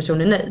gjort den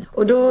personen nöjd?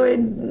 Och då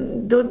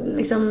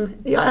liksom,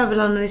 jag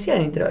överanalyserar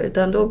inte då,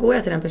 utan då går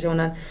jag till den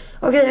personen.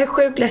 Okej, jag är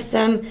sjukt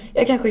ledsen.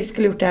 Jag kanske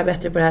skulle gjort det här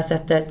bättre på det här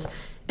sättet.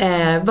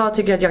 Vad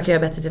tycker du att jag kan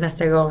göra bättre till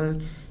nästa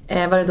gång?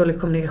 Var det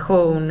dålig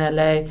kommunikation?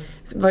 Eller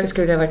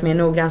skulle jag varit mer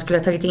noggrann? Skulle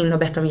jag tagit in och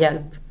bett om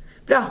hjälp?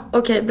 Bra,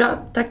 okej, bra,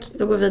 tack.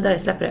 Då går vi vidare,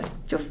 släpper det.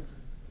 Tjoff.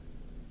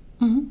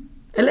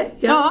 Eller?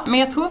 Ja, men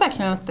jag tror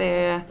verkligen att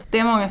det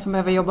är många som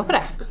behöver jobba på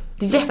det.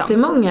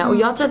 Jättemånga, och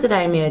jag tror att det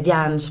där är mer ett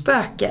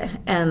hjärnspöke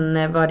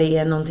än vad det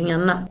är någonting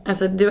annat.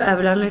 Alltså du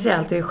överanalyserar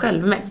alltid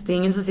själv mest. Det är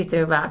ingen som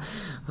sitter och bara,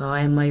 vad har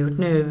Emma gjort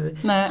nu?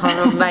 Nej. Har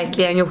de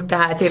verkligen gjort det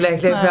här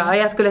tillräckligt bra?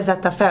 Jag skulle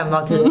sätta 5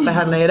 av 10 för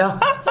henne idag.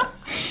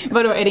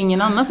 Vadå, är det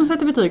ingen annan som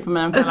sätter betyg på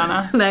mig de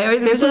kvällarna? Nej, jag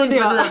vet inte vad det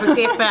är för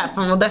chefer här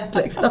på Modett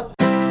liksom.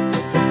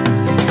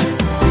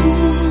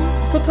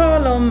 På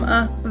tal om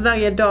att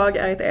varje dag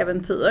är ett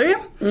äventyr.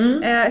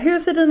 Hur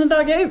ser dina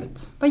dagar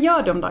ut? Vad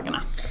gör du om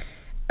dagarna?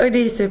 Och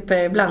det är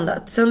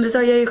superblandat. Som du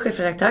sa, jag är ju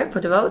chefredaktör på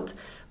Devote.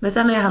 Men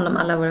sen har jag hand om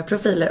alla våra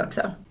profiler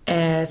också.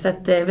 Så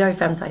att vi har ju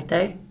 5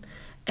 sajter.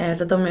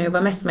 Så att de jag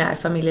jobbar mest med är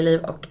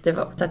familjeliv och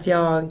Devote. Så att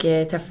jag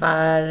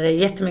träffar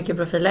jättemycket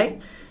profiler.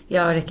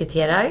 Jag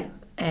rekryterar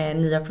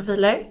nya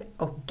profiler.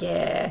 Och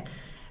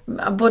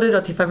både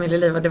då till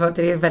familjeliv och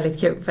Devote, det är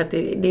väldigt kul. För att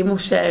det är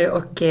morsor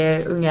och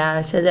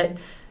unga tjejer.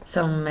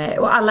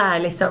 Och alla är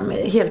liksom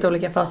helt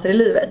olika faser i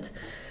livet.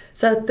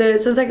 Så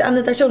att som sagt,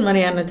 Anita Schulman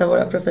är en av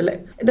våra profiler.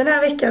 Den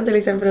här veckan till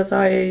exempel så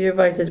har jag ju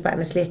varit ute på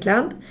hennes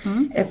lekland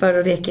för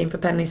att reka inför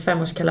Pennys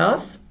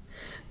 5-årskalas.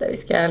 Där vi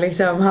ska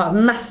liksom ha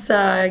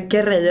massa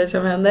grejer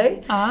som händer.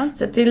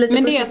 Så att det är lite,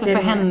 men det är alltså för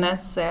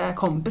hennes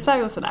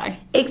kompisar och sådär?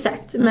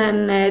 Exakt,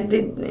 men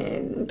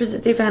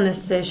precis, det är för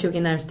hennes 20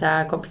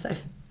 närmsta kompisar.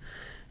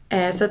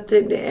 Så att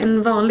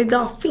en vanlig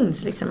dag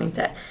finns liksom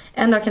inte.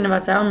 En dag kan det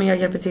vara så här, men jag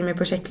hjälper till med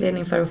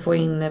projektledning för att få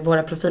in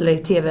våra profiler i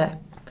tv.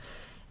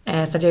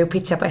 Så att jag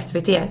pitchar på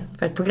SVT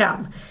för ett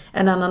program.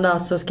 En annan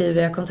dag så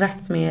skriver jag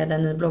kontrakt med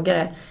en ny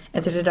bloggare.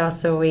 En tredje dag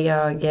så är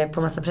jag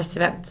på massa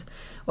pressevent.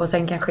 Och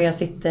sen kanske jag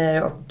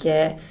sitter och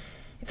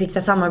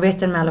fixar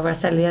samarbeten med alla våra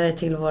säljare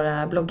till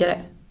våra bloggare.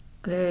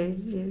 Det är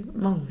ju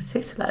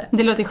mångsysslare.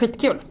 Det låter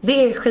skitkul.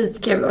 Det är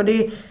skitkul och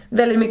det är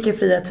väldigt mycket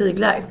fria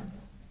tyglar.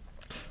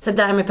 Så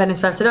det här med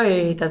Pennys födelsedag har jag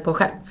ju hittat på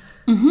själv.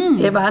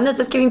 Jag bara,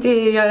 Anita, ska vi inte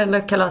göra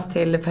något kalas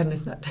till Penny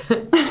snart?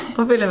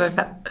 Hon fyller väl 5.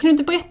 Kan du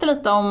inte berätta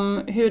lite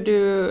om hur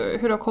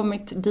du har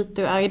kommit dit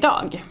du är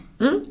idag?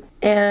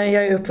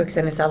 Jag är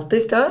uppvuxen i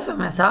Saltis då,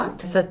 som jag sa.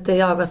 Så att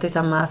jag har gått i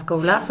samma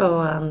skola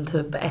från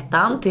typ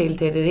 1:an till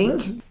 3:e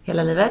ring.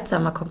 Hela livet,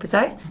 samma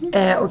kompisar.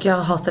 Och jag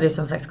hatade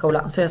som sagt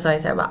skolan. Så jag sa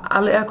så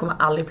här, jag kommer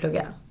aldrig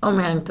plugga. Om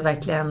jag inte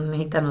verkligen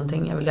hittar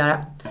någonting jag vill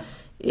göra.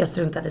 Jag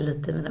struntade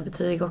lite i mina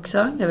betyg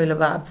också. Jag ville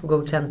bara få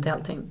godkänt i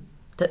allting.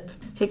 Typ.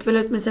 Så gick väl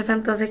ut med sig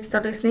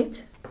 15-16 i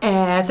snitt.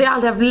 Så jag har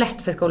aldrig haft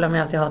lätt för skolan, men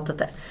jag har alltid hatat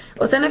det.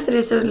 Och sen efter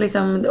det så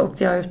liksom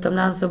åkte jag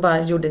utomlands och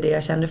bara gjorde det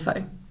jag kände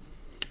för.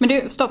 Men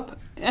du, stopp.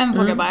 En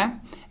fråga bara.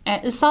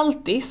 I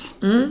Saltis,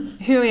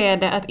 hur är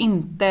det att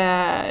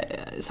inte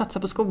satsa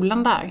på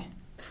skolan där?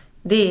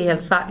 Det är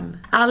helt fine.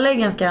 Alla är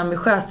ganska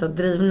ambitiösa och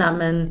drivna,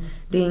 men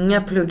det är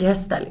inga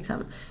plugghästar liksom.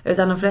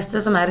 Utan de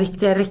flesta som är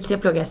riktiga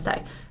plugghästar,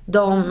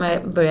 de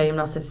börjar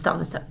gymnasiet i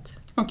stan istället.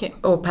 Okej.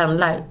 Och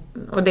pendlar.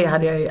 Och det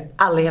hade jag ju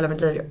aldrig hela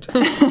mitt liv gjort.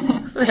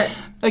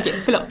 Okej,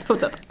 förlåt,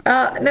 fortsätt.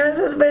 Ja, men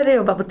sen så började jag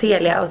jobba på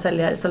Telia och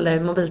sålde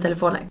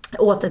mobiltelefoner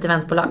åt ett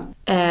eventbolag.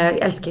 Jag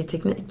älskar ju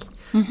teknik.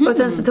 Och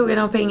sen så tog jag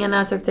de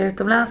pengarna och sökte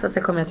utomlands. Och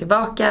så kom jag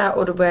tillbaka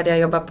och då började jag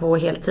jobba på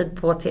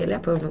heltid på Telia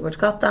på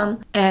Humlegårdsgatan.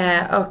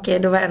 Och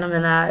då var en av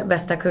mina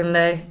bästa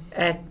kunder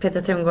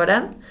Petra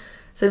Trungården.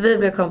 Så vi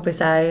blev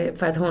kompisar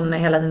för att hon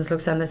hela tiden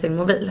slog sönder sin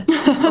mobil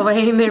och var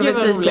inne i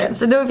butiken.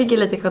 Så då fick jag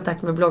lite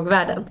kontakt med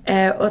bloggvärlden.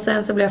 Och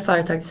sen så blev jag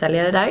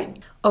företagssäljare där.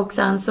 Och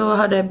sen så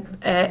hade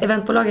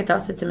eventbolaget av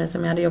sig till mig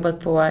som jag hade jobbat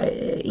på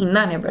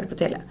innan jag började på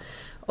Telia.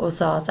 Och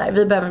sa så här,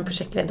 vi behöver en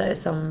projektledare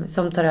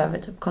som tar över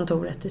typ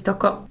kontoret i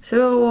Stockholm. Så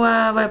då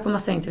var jag på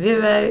massa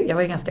intervjuer. Jag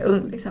var ju ganska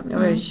ung liksom. Jag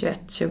var ju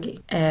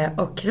 21-20.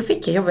 Och så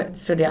fick jag jobbet,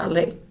 så trodde jag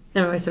aldrig.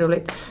 Det var så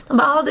roligt. De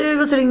bara,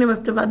 du, och så ringde de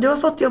upp och bara, du har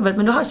fått jobbet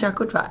men du har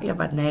körkort va? Jag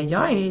bara, nej jag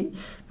har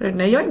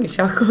ingen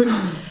körkort.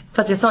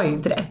 Fast jag sa ju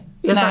inte det.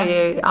 Jag sa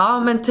ju, ja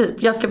men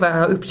typ, jag ska bara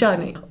ha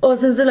uppkörning. Och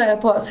sen så la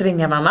jag på, så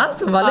ringde jag mamma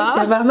som var lite.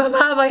 Jag bara,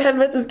 mamma vad i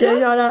helvete ska jag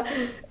göra?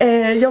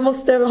 Jag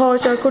måste ha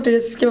körkort och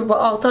jag ska skriva på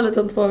avtalet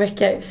om 2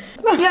 veckor.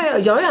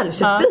 Jag har ju aldrig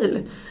köpt bil.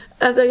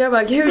 Alltså jag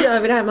bara, hur gör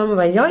vi det här? Mamma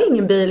bara, jag har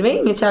ingen bil, vi har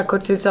ingen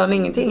körkortsutstånd,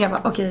 ingenting. Jag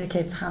bara,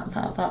 okej,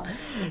 fan.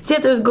 Så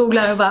jag och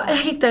googlar och bara, jag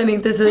hittar en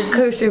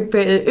intensivkurs uppe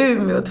i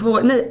Umeå,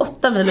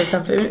 8 mil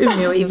utanför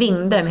Umeå i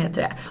Vindeln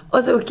heter det.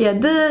 Och så åker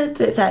jag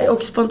dit så här,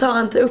 och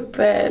spontant upp,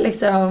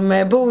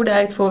 liksom, bor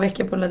där i 2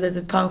 veckor på något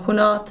litet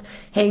pensionat.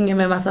 Hänger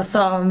med massa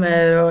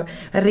samer och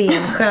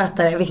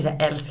renskötare, vilket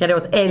jag älskade,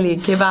 åt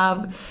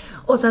älgkebab.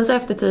 Och sen så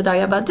efter 10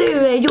 dagar, jag bara,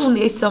 du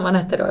Jonis som han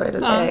hette då,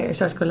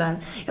 körskolläraren.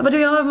 Jag bara,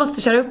 jag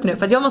måste köra upp nu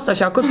för att jag måste ha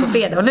körkort på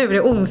fredag och nu är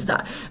det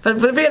onsdag. För på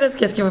fredag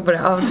ska jag skriva på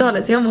det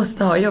avtalet så jag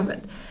måste ha jobbet.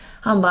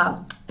 Han bara,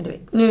 du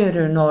vet, nu är du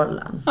i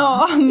Norrland.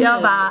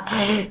 Jag bara,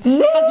 nej.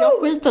 Alltså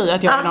jag skiter i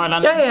att jag är i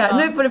Norrland. Ja,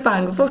 nu får det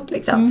fan gå fort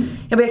liksom.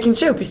 Jag bara, jag kan inte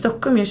köra upp i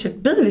Stockholm, jag har kört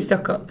bil i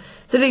Stockholm.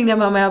 Så ringde jag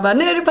mamma och jag bara,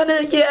 nu är det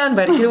panik igen,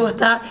 började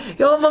gråta.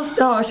 Jag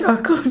måste ha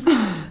körkort.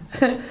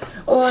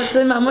 Och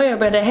så mamma och jag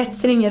började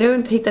hetsringa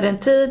runt, hittade en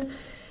tid.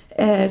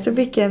 Så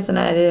fick jag en sån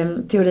här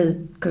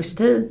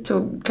teorikurstid,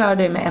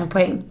 klarade jag med 1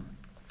 poäng.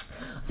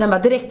 Sen bara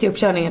direkt till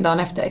uppkörningen dagen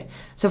efter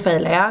så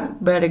failade jag,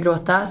 började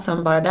gråta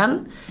som bara den.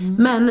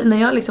 Men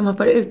när jag liksom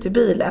hoppade ut ur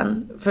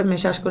bilen för med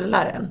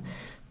körskolläraren,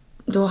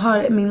 då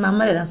har min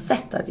mamma redan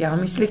sett att jag har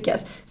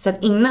misslyckats. Så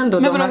att innan då...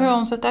 Men hur har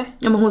hon sett det?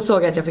 Ja, men hon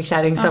såg att jag fick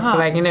kärringstopp på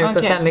vägen ut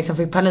och sen liksom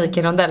fick panik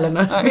i rondellen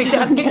och fick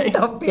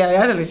kärringstopp. Jag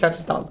hade aldrig kört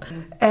stan.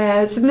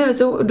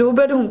 Så då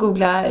började hon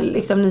googla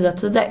liksom nya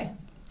tider.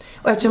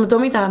 Och eftersom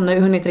de inte hade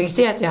hunnit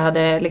registrera att jag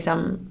hade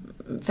liksom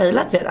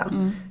failat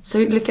redan, så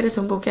lyckades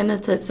hon boka en ny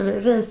tid. Så vi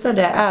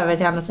resade över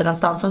till andra sidan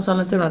stan från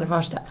Sollentuna till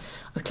Farsta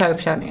och klarade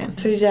upp körningen.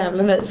 Så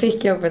jävla nöjd,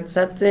 fick jobbet. Så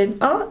att,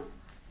 ja,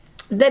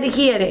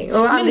 dedikering.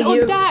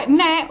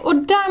 Och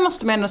där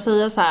måste man ändå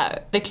säga så här,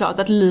 det är klart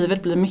att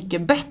livet blir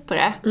mycket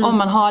bättre om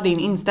man har din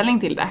inställning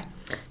till det.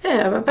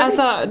 Ja,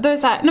 alltså då är det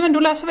så här, nej men då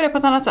löser vi det på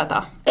ett annat sätt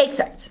då.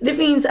 Exakt, det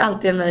finns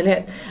alltid en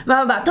möjlighet.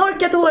 Man bara,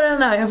 torka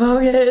tårarna. Jag bara,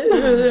 okej.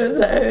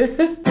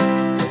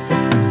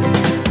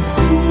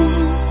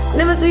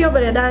 Nej, men så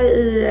jobbade jag där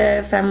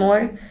i 5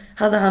 år.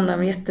 Hade hand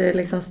om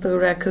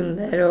stora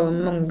kunder och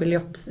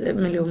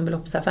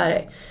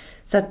miljonbeloppsaffärer.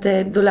 Så att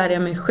då lärde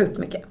jag mig sjukt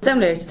mycket. Sen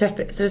blev jag så trött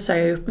på det, så då sa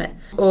jag upp mig.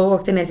 Och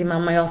åkte ner till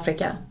mamma i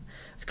Afrika.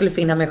 Skulle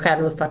finna mig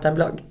själv och starta en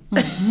blogg.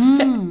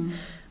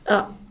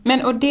 Ja.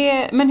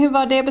 Men hur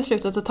var det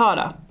beslutet att ta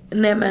då?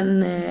 Nej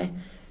men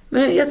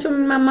jag tror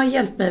min mamma har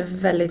hjälpt mig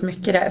väldigt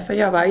mycket där. För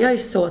jag är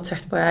så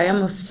trött på det här. Jag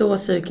mår så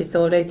psykiskt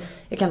dåligt.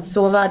 Jag kan inte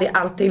sova. Det är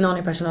alltid någon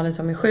i personalen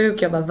som är sjuk.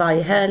 Jag jobbar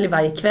varje helg,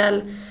 varje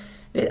kväll.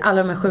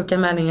 Alla de här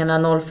sjukanmälningarna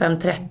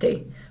 05.30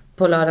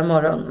 på lördag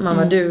morgon.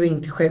 Mamma, du är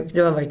inte sjuk.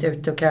 Du har varit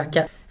ute och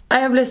krökat.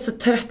 Jag blev så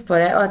trött på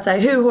det. Och att så här,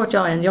 hur hårt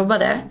jag än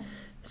jobbade,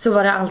 så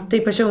var det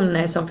alltid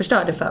personer som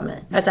förstörde för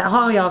mig. Att så här,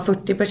 har jag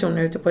 40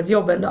 personer ute på ett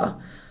jobb en dag,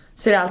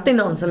 så är det alltid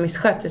någon som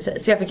missköter sig.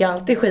 Så jag fick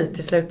alltid skit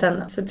i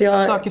slutändan. Så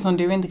saker som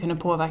du inte kunde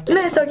påverka?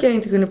 Nej, saker jag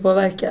inte kunde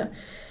påverka.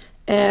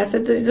 Så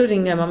då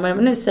ringde jag mamma.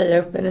 Men nu säger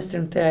jag upp mig, nu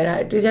struntar jag i det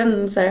här. Du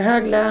känner så här,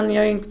 hög lön,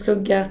 jag har inte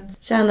pluggat,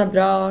 tjänar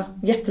bra,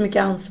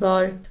 jättemycket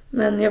ansvar.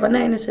 Men jag bara,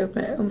 nej, nu säger jag upp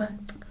mig. Hon bara,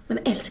 men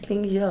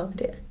älskling, gör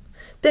det.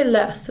 Det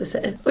löser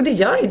sig. Och det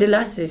gör ju, det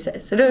löser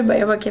sig. Så då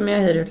jag bara, kan jag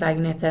hyra ut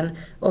lägenheten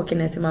och åka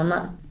ner till mamma.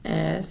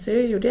 Så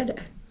jag gjorde jag det.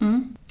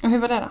 Och hur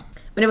var det då?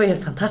 Men det var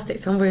helt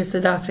fantastiskt. Hon bor i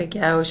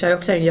Sydafrika och kör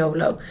också en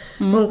YOLO.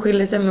 Hon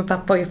skilde sig med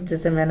pappa och gifte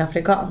sig med en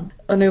afrikan.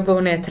 Och nu bor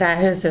hon i ett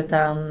trähus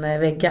utan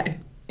väggar.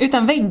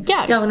 Utan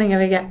väggar? Ja, hon har inga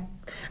väggar.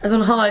 Alltså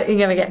hon har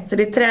inga väggar. Så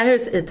det är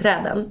trähus i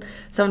träden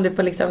som du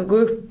får liksom gå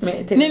upp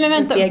med till. Nej men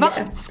vänta, va?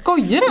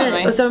 Skojar du med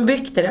mig? Och så har de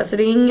byggt det. Så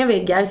det är inga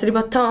väggar. Så det är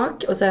bara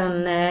tak och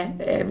sen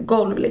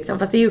golv liksom.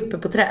 Fast det är uppe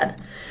på träd.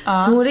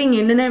 Så hon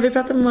ringer när vi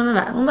pratar med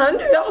morgonen. Hon bara, nu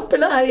är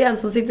aporna här igen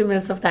som sitter med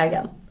en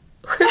softägaren.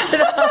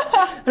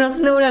 Men de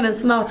snor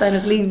hennes mat och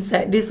hennes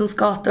linser. Det är som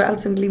skator och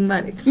allt som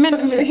glimmar liksom. Men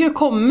hur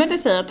kommer det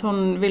sig att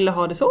hon ville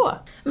ha det så?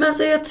 Men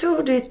alltså jag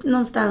tror det är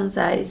någonstans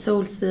här i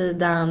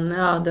Solsidan.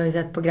 Ja, du har ju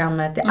sett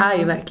programmet. Det är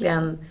ju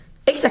verkligen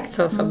exakt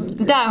så som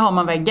Där har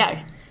man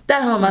väggar.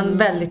 Där har man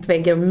väldigt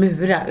väggar och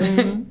murar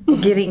och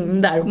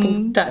grindar och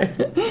portar.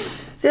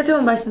 Så jag tror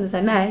hon bara kände så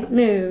här, nej,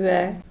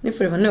 nu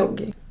får det vara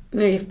nog.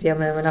 Nu gifter jag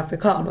mig med en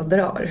afrikan och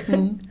drar.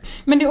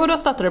 Men och då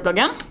startade du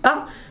bloggen?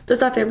 Ja, då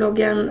startade jag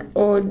bloggen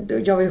och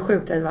jag var ju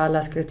sjukt att vad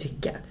alla skulle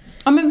tycka.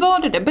 Ja, men var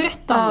det?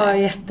 Berätta om det. Ja,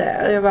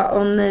 jätte. Jag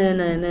bara,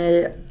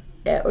 nej.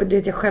 Och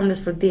det, jag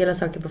skämdes för att dela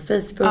saker på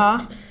Facebook. Ja.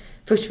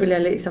 Först ville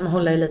jag liksom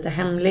hålla det lite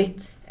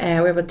hemligt.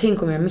 Och jag bara,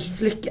 tänk om jag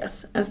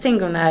misslyckas. Alltså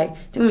tänk om jag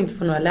inte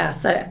får några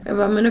läsare. Jag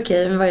bara, men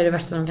okej, men vad är det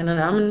värsta som kan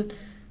hända? Ja, men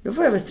då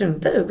får jag väl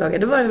strunta i att blogga.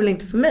 Det var det väl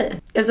inte för mig.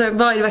 Alltså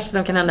vad är det värsta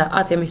som kan hända?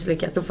 Att jag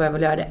misslyckas, då får jag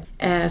väl göra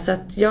det. Så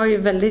att jag är ju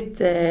väldigt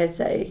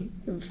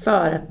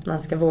för att man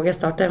ska våga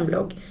starta en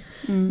blogg.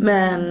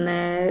 Men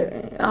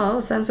ja,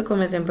 och sen så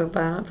kommer jag till en punkt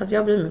på, fast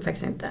jag bryr mig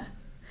faktiskt inte.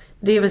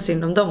 Det är väl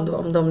synd om dem då.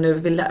 Om de nu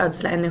vill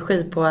ödsla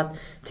energi på att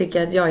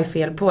tycka att jag är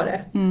fel på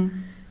det.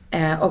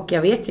 Och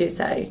jag vet ju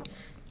så här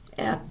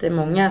att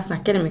många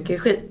snackade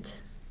mycket skit.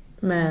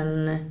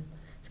 Men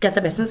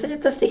skrattar bäst som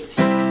säger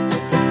sist.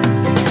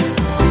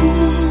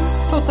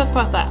 Fortsätt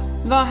prata.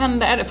 Vad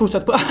hände?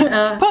 Fortsätt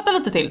prata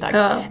lite till, tack.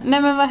 Ja.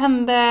 Nej, men vad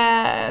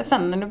hände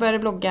sen när du började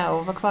blogga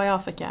och var kvar i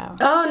Afrika?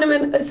 Ja, nej,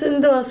 men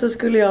sen då så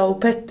skulle jag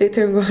och Petti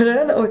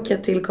Tungården åka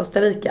till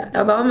Costa Rica.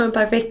 Jag bara, men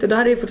perfekt. Och då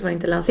hade jag fortfarande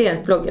inte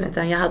lanserat bloggen,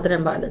 utan jag hade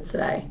den bara lite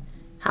sådär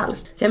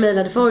halvt. Så jag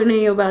mejlade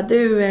Forni och bara,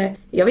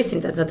 jag visste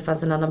inte ens att det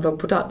fanns en annan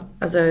bloggportal.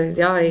 Alltså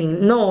jag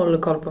har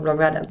noll koll på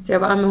bloggvärlden. Så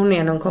jag bara, men hon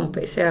är någon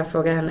kompis. Så jag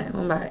frågade henne.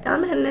 Hon bara, ja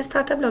men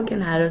starta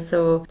bloggen här och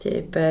så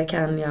typ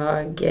kan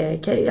jag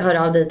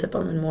höra av dig typ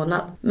om en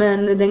månad.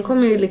 Men den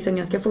kom ju liksom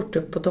ganska fort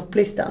upp på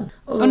topplistan.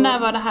 Och när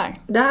var det här?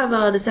 Det här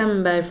var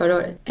december förra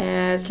året.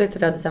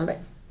 Slutet av december.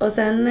 Och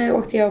sen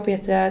åkte jag och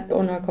Petra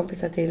och några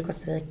kompisar till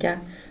Costa Rica.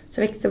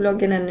 Så växte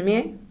bloggen ännu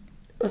mer.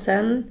 Och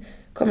sen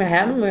kom jag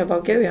hem och jag bara,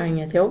 gud jag har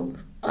inget jobb.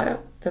 Ja,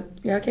 typ,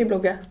 jag kan ju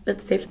blogga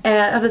lite till.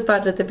 Jag hade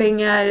sparat lite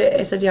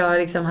pengar så att jag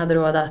liksom hade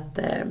råd att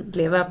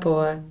leva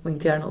på och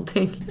inte göra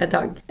någonting ett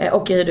tag.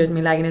 Och jag hyrde ut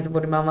min lägenhet och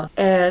bodde med mamma.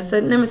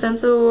 Sen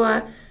så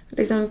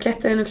liksom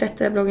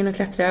klättrade bloggen och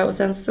klättrade. Och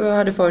sen så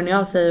hörde Forni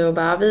av sig och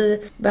bara,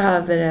 vi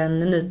behöver en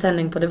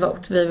nytändning på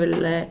Devote. Vi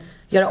vill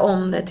göra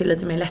om det till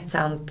lite mer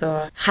lättsamt och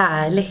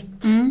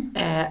härligt.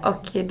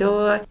 Och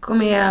då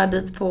kom jag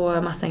dit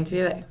på massa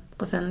intervjuer.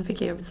 Och sen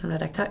fick jag jobbet som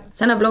redaktör.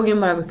 Sen har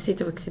bloggen bara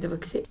vuxit.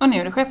 Och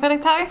nu är du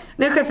chefredaktör?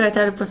 Nu är jag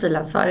chefredaktör på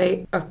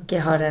Frilansvarig. Och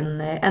jag har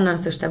en av de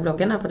största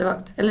bloggarna på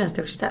Devote. Eller den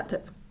största typ.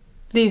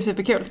 Det är ju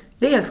superkul.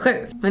 Det är helt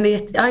sjukt. Men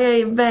jag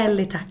är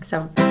väldigt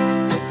tacksam.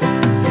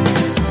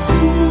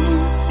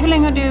 Hur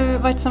länge har du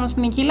varit tillsammans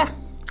med din kille?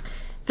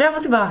 Fram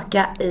och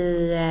tillbaka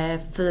i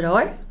 4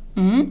 år.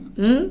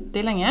 Det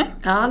är länge.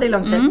 Ja, det är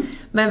lång tid.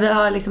 Men vi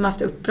har liksom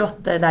haft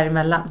uppbrott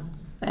däremellan.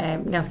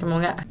 Ganska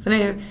många.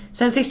 Så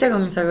sen sista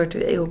gången så har vi varit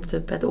ihop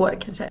typ 1 år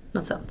kanske.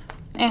 Något sånt.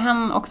 Är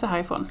han också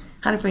härifrån?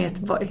 Han är från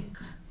Göteborg.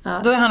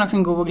 Ja. Då är han också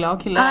en god och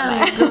glad kille. Han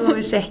är en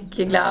god, check,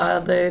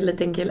 glad,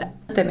 liten kille.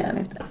 Den är han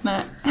inte. Nej.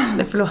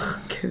 Förlåt,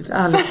 gud.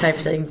 Han lyssnar i och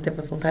för sig inte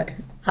på sånt här.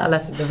 Han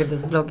läser inte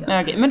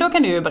Fitnessbloggen. Okej, men då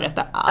kan du ju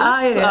berätta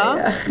allt. Ja.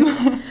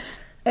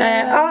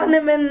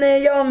 Nej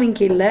men jag och min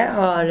kille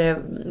har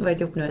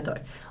varit ihop nu 1 år.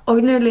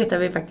 Och nu letar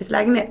vi faktiskt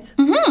lägenhet.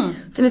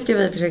 Så nu ska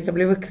vi försöka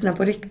bli vuxna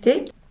på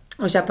riktigt.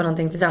 Och köpa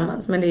någonting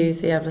tillsammans. Men det är ju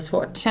så jävla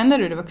svårt. Känner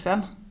du dig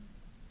vuxen?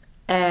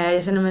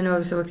 Jag känner mig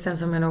nog så vuxen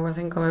som jag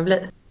någonsin kommer bli.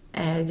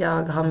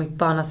 Jag har mitt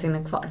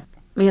barnasinne kvar.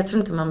 Men jag tror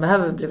inte man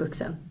behöver bli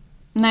vuxen.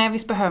 Nej,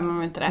 visst behöver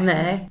man inte det.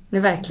 Nej, det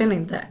är verkligen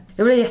inte.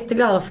 Jag blir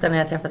jätteglad ofta när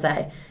jag träffar så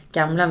här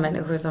gamla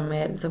människor som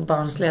är så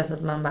barnsliga så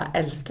att man bara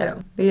älskar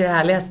dem. Det är det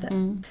härligaste.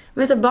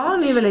 Men så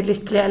barn är ju väldigt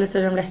lyckliga eller så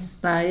är de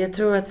ledsna. Jag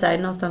tror att så här,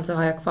 någonstans så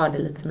har jag kvar det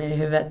lite mer i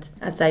huvudet.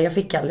 Att så här, jag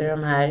fick aldrig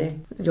de här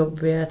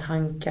jobbiga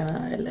tankarna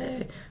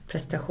eller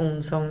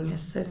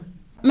prestationsångester.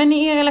 Men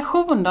i er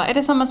relation då? Är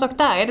det samma sak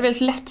där? Är det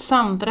väldigt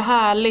lättsamt? Är det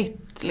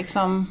härligt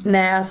liksom?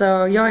 Nej, alltså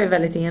jag är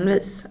väldigt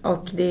envis.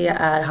 Och det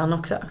är han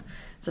också.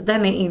 Så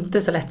den är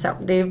inte så lättsam.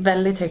 Det är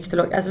väldigt högt och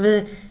lågt. Alltså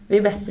vi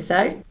är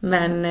bästisar.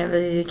 Men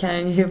vi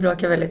kan ju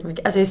bråka väldigt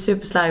mycket. Alltså jag är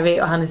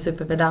superslarvig och han är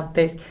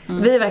superpedantisk.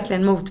 Vi är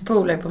verkligen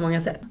motpoler på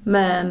många sätt.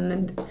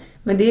 Men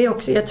det är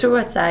också, jag tror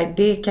att så här,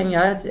 det kan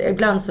göra att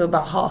ibland så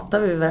bara hatar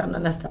vi varandra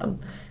nästan.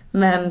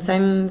 Men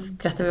sen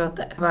skrattar vi åt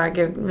det. Bara,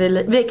 gud,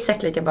 vi är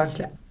exakt lika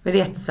barnsliga. Vi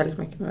retas väldigt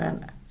mycket med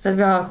varandra. Så att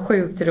vi har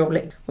sjukt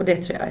roligt. Och det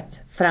tror jag är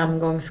ett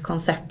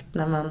framgångskoncept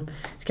när man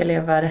ska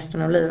leva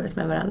resten av livet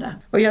med varandra.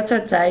 Och jag tror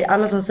att så här,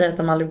 alla som säger att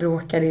de aldrig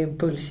bråkar, det är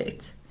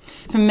bullshit.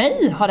 För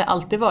mig har det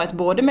alltid varit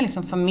både med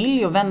liksom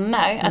familj och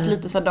vänner att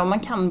lite så de man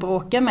kan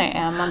bråka med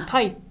är man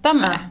tajtar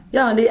med.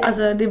 Ja,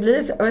 det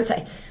blir så. Och så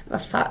här,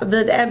 vad fan,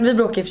 vi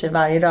bråkar i och för sig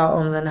varje dag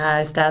om den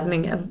här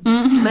städningen.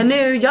 Men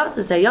nu,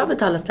 jag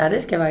betalar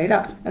städerska varje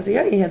dag. Alltså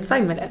jag är helt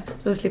fine med det.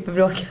 Så slipper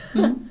bråka.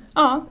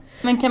 Ja,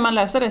 men kan man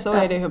lösa det så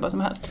är det hur bra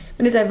som helst.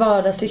 Men det är så här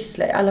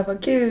vardagssysslor. Alla bara,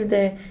 gud,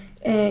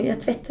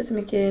 jag tvättar så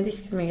mycket,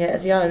 diskar så mycket.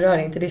 Alltså jag rör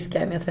inte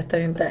disken, jag tvättar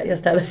inte, jag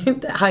städar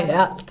inte. Han gör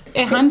allt.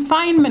 Är han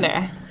fine med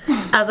det?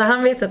 Alltså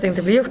han vet att det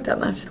inte blir gjort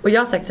annars. Och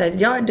jag har sagt så här,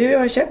 ja, du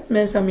har köpt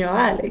mig som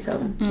jag är liksom.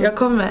 Jag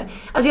kommer,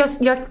 alltså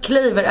jag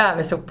kliver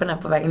över soporna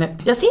på vägen ut.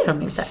 Jag ser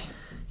dem inte.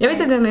 Jag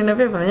vet inte om det är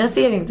något på men jag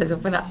ser inte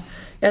soporna.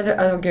 Jag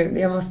tror, gud,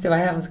 jag måste vara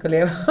hemsk och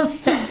leva.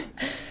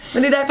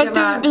 Men det är därför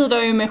fast du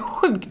bidrar ju med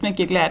sjukt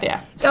mycket glädje.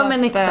 Ja,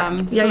 men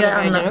exakt. Jag gör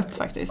annat. Upp,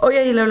 faktiskt. Och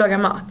jag gillar att laga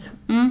mat.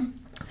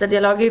 Så att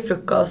jag lagar ju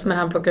frukost, men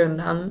han plockar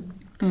undan.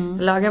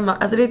 Lagar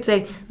mat. Alltså det är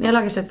så, när jag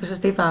lagar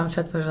köttfärssås, det är fan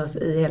köttfärssås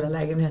i hela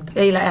lägenheten.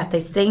 Jag gillar att äta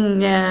i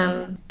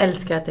sängen.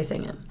 Älskar att äta i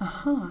sängen.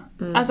 Aha.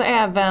 Alltså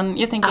även,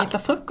 jag tänker äta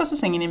frukost i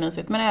sängen är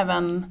mysigt, men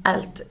även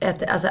allt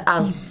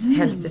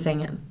helst i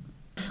sängen.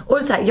 Och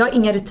så här, jag har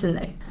inga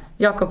rutiner.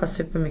 Jakob har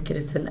supermycket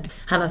rutiner.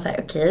 Han har sagt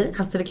okej,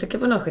 han ställer klockan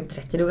på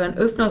 07.30. Då går han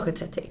upp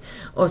 07.30.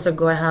 Och så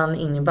går han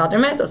in i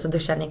badrummet och så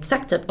duschar han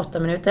exakt typ 8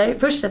 minuter.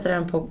 Först sätter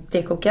han på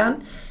tekokaren.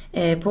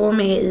 På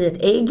med i ett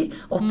ägg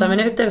 8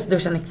 minuter. Och så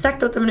duschar han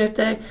exakt 8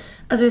 minuter.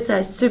 Alltså det är så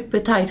här super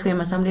tight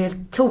schema. Så han blir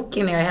helt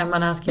tokig när jag är hemma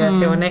när han ska göra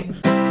sig i ordning.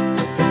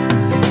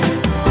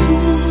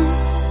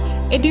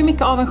 Är du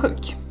mycket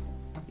avundsjuk?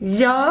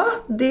 Ja,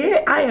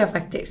 det är jag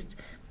faktiskt.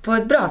 På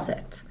ett bra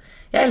sätt.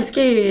 Jag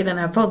älskar ju den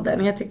här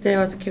podden. Jag tyckte det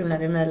var så kul när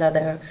du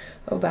mejlade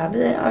och bara,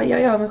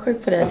 jag är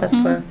avundsjuk på dig fast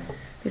på...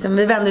 Liksom,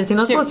 vi vänder det till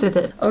något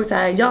positivt. Och så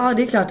här, ja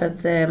det är klart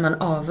att man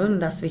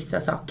avundas vissa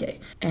saker.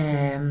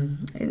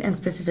 En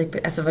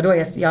specifik, alltså vadå,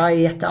 jag är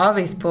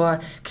jätteavis på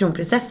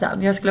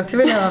kronprinsessan. Jag skulle också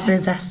vilja vara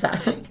prinsessa.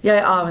 Jag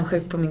är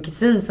avundsjuk på min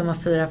kusin som har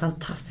 4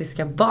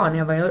 fantastiska barn.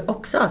 Jag vill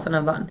också ha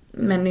sådana barn.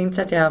 Men det är inte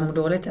så att jag mår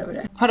dåligt över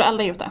det. Har du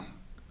aldrig gjort det?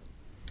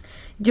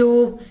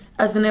 Jo,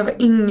 alltså när jag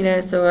var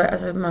yngre så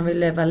alltså, man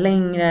ville vara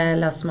längre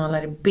eller ha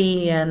smalare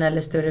ben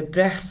eller större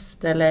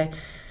bröst eller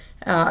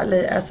ja,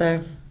 alltså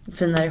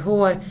finare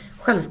hår.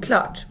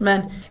 Självklart.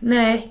 Men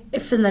nej,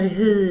 finare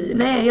hy.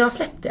 Nej, jag har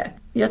släppt det.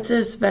 Jag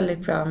trivs väldigt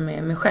bra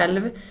med mig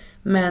själv.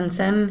 Men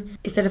sen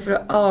istället för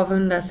att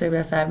avundas så är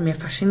jag så här mer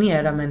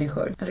fascinerad av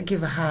människor. Alltså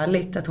gud vad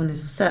härligt att hon är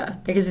så söt.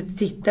 Jag kan sitta och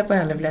titta på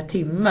henne flera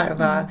timmar och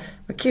bara,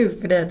 vad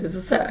kul för dig att du är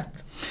så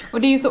söt.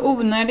 Och det är ju så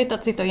onödigt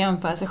att sitta och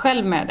jämföra sig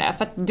själv med det.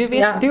 För att du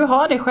vet, du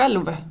har det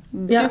själv.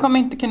 Du kommer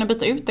inte kunna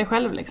byta ut det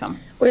själv liksom.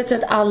 Och jag tror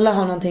att alla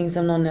har någonting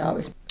som någon är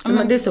avis.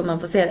 Det är så man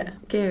får se det.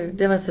 Gud,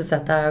 det var så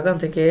söta ögon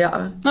tycker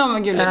jag. Ja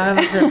men gud.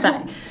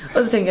 Och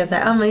så tänker jag så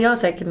här, men jag har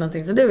säkert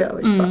någonting som du är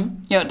avis på.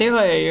 Ja, det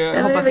har jag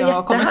ju, hoppas jag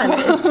har kommit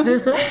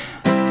på.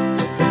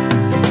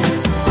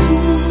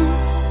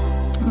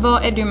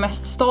 Vad är du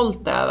mest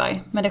stolt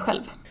över med dig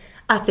själv?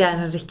 Att jag är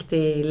en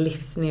riktig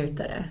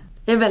livsnjutare.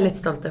 Jag är väldigt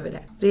stolt över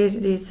det. Det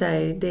är så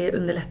här, det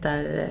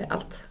underlättar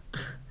allt.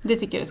 Det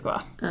tycker jag det ska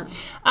vara. Ja.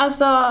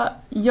 Alltså,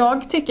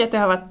 jag tycker att det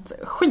har varit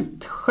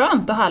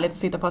skitskönt och härligt att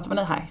sitta och prata med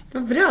dig här.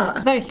 Vad bra.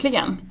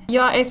 Verkligen.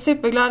 Jag är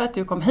superglad att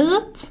du kom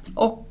hit.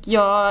 Och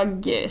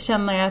jag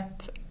känner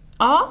att,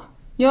 ja,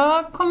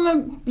 jag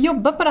kommer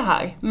jobba på det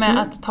här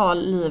med att ta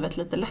livet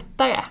lite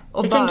lättare.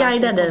 Och jag kan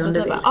guida dig om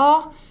du vill.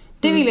 Ja,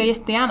 det vill jag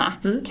jättegärna.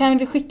 Kan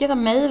du skicka ett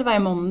mejl varje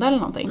måndag eller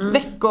någonting?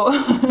 Veckor.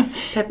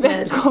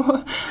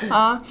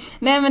 Ja.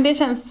 Nej men det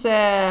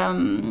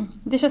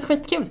känns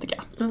skitkul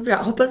tycker jag. Bra.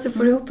 Hoppas du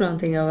får ihop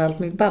någonting av allt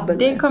mitt babbel.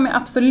 Det kommer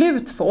jag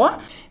absolut få.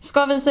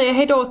 Ska vi säga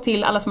hej då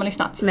till alla som har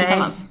lyssnat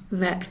tillsammans?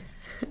 Nej.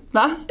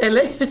 Va?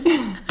 Eller?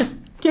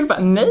 Kul bara,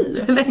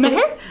 nej. Nej.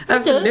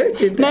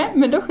 Absolut inte. Nej,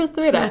 men då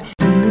skiter vi i det.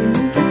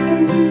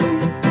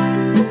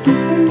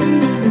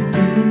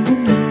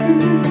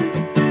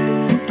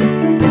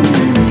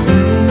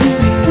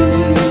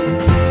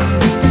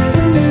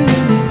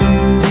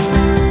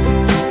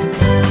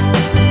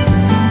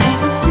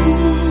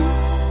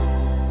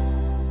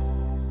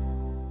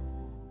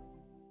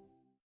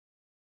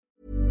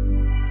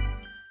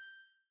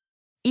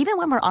 Even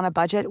when we're on a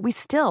budget, we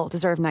still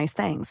deserve nice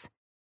things.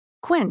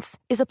 Quince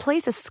is a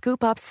place to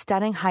scoop up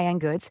stunning high-end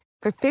goods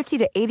for 50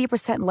 to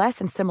 80% less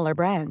than similar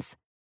brands.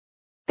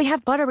 They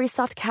have buttery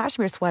soft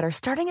cashmere sweaters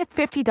starting at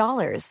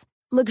 $50,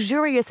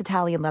 luxurious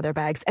Italian leather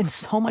bags, and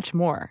so much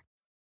more.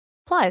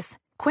 Plus,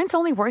 Quince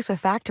only works with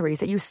factories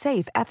that use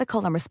safe,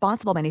 ethical, and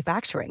responsible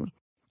manufacturing.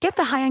 Get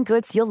the high-end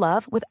goods you'll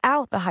love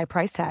without the high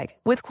price tag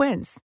with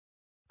Quince.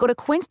 Go to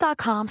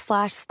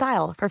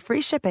quince.com/style for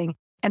free shipping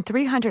and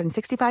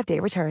 365-day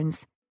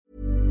returns.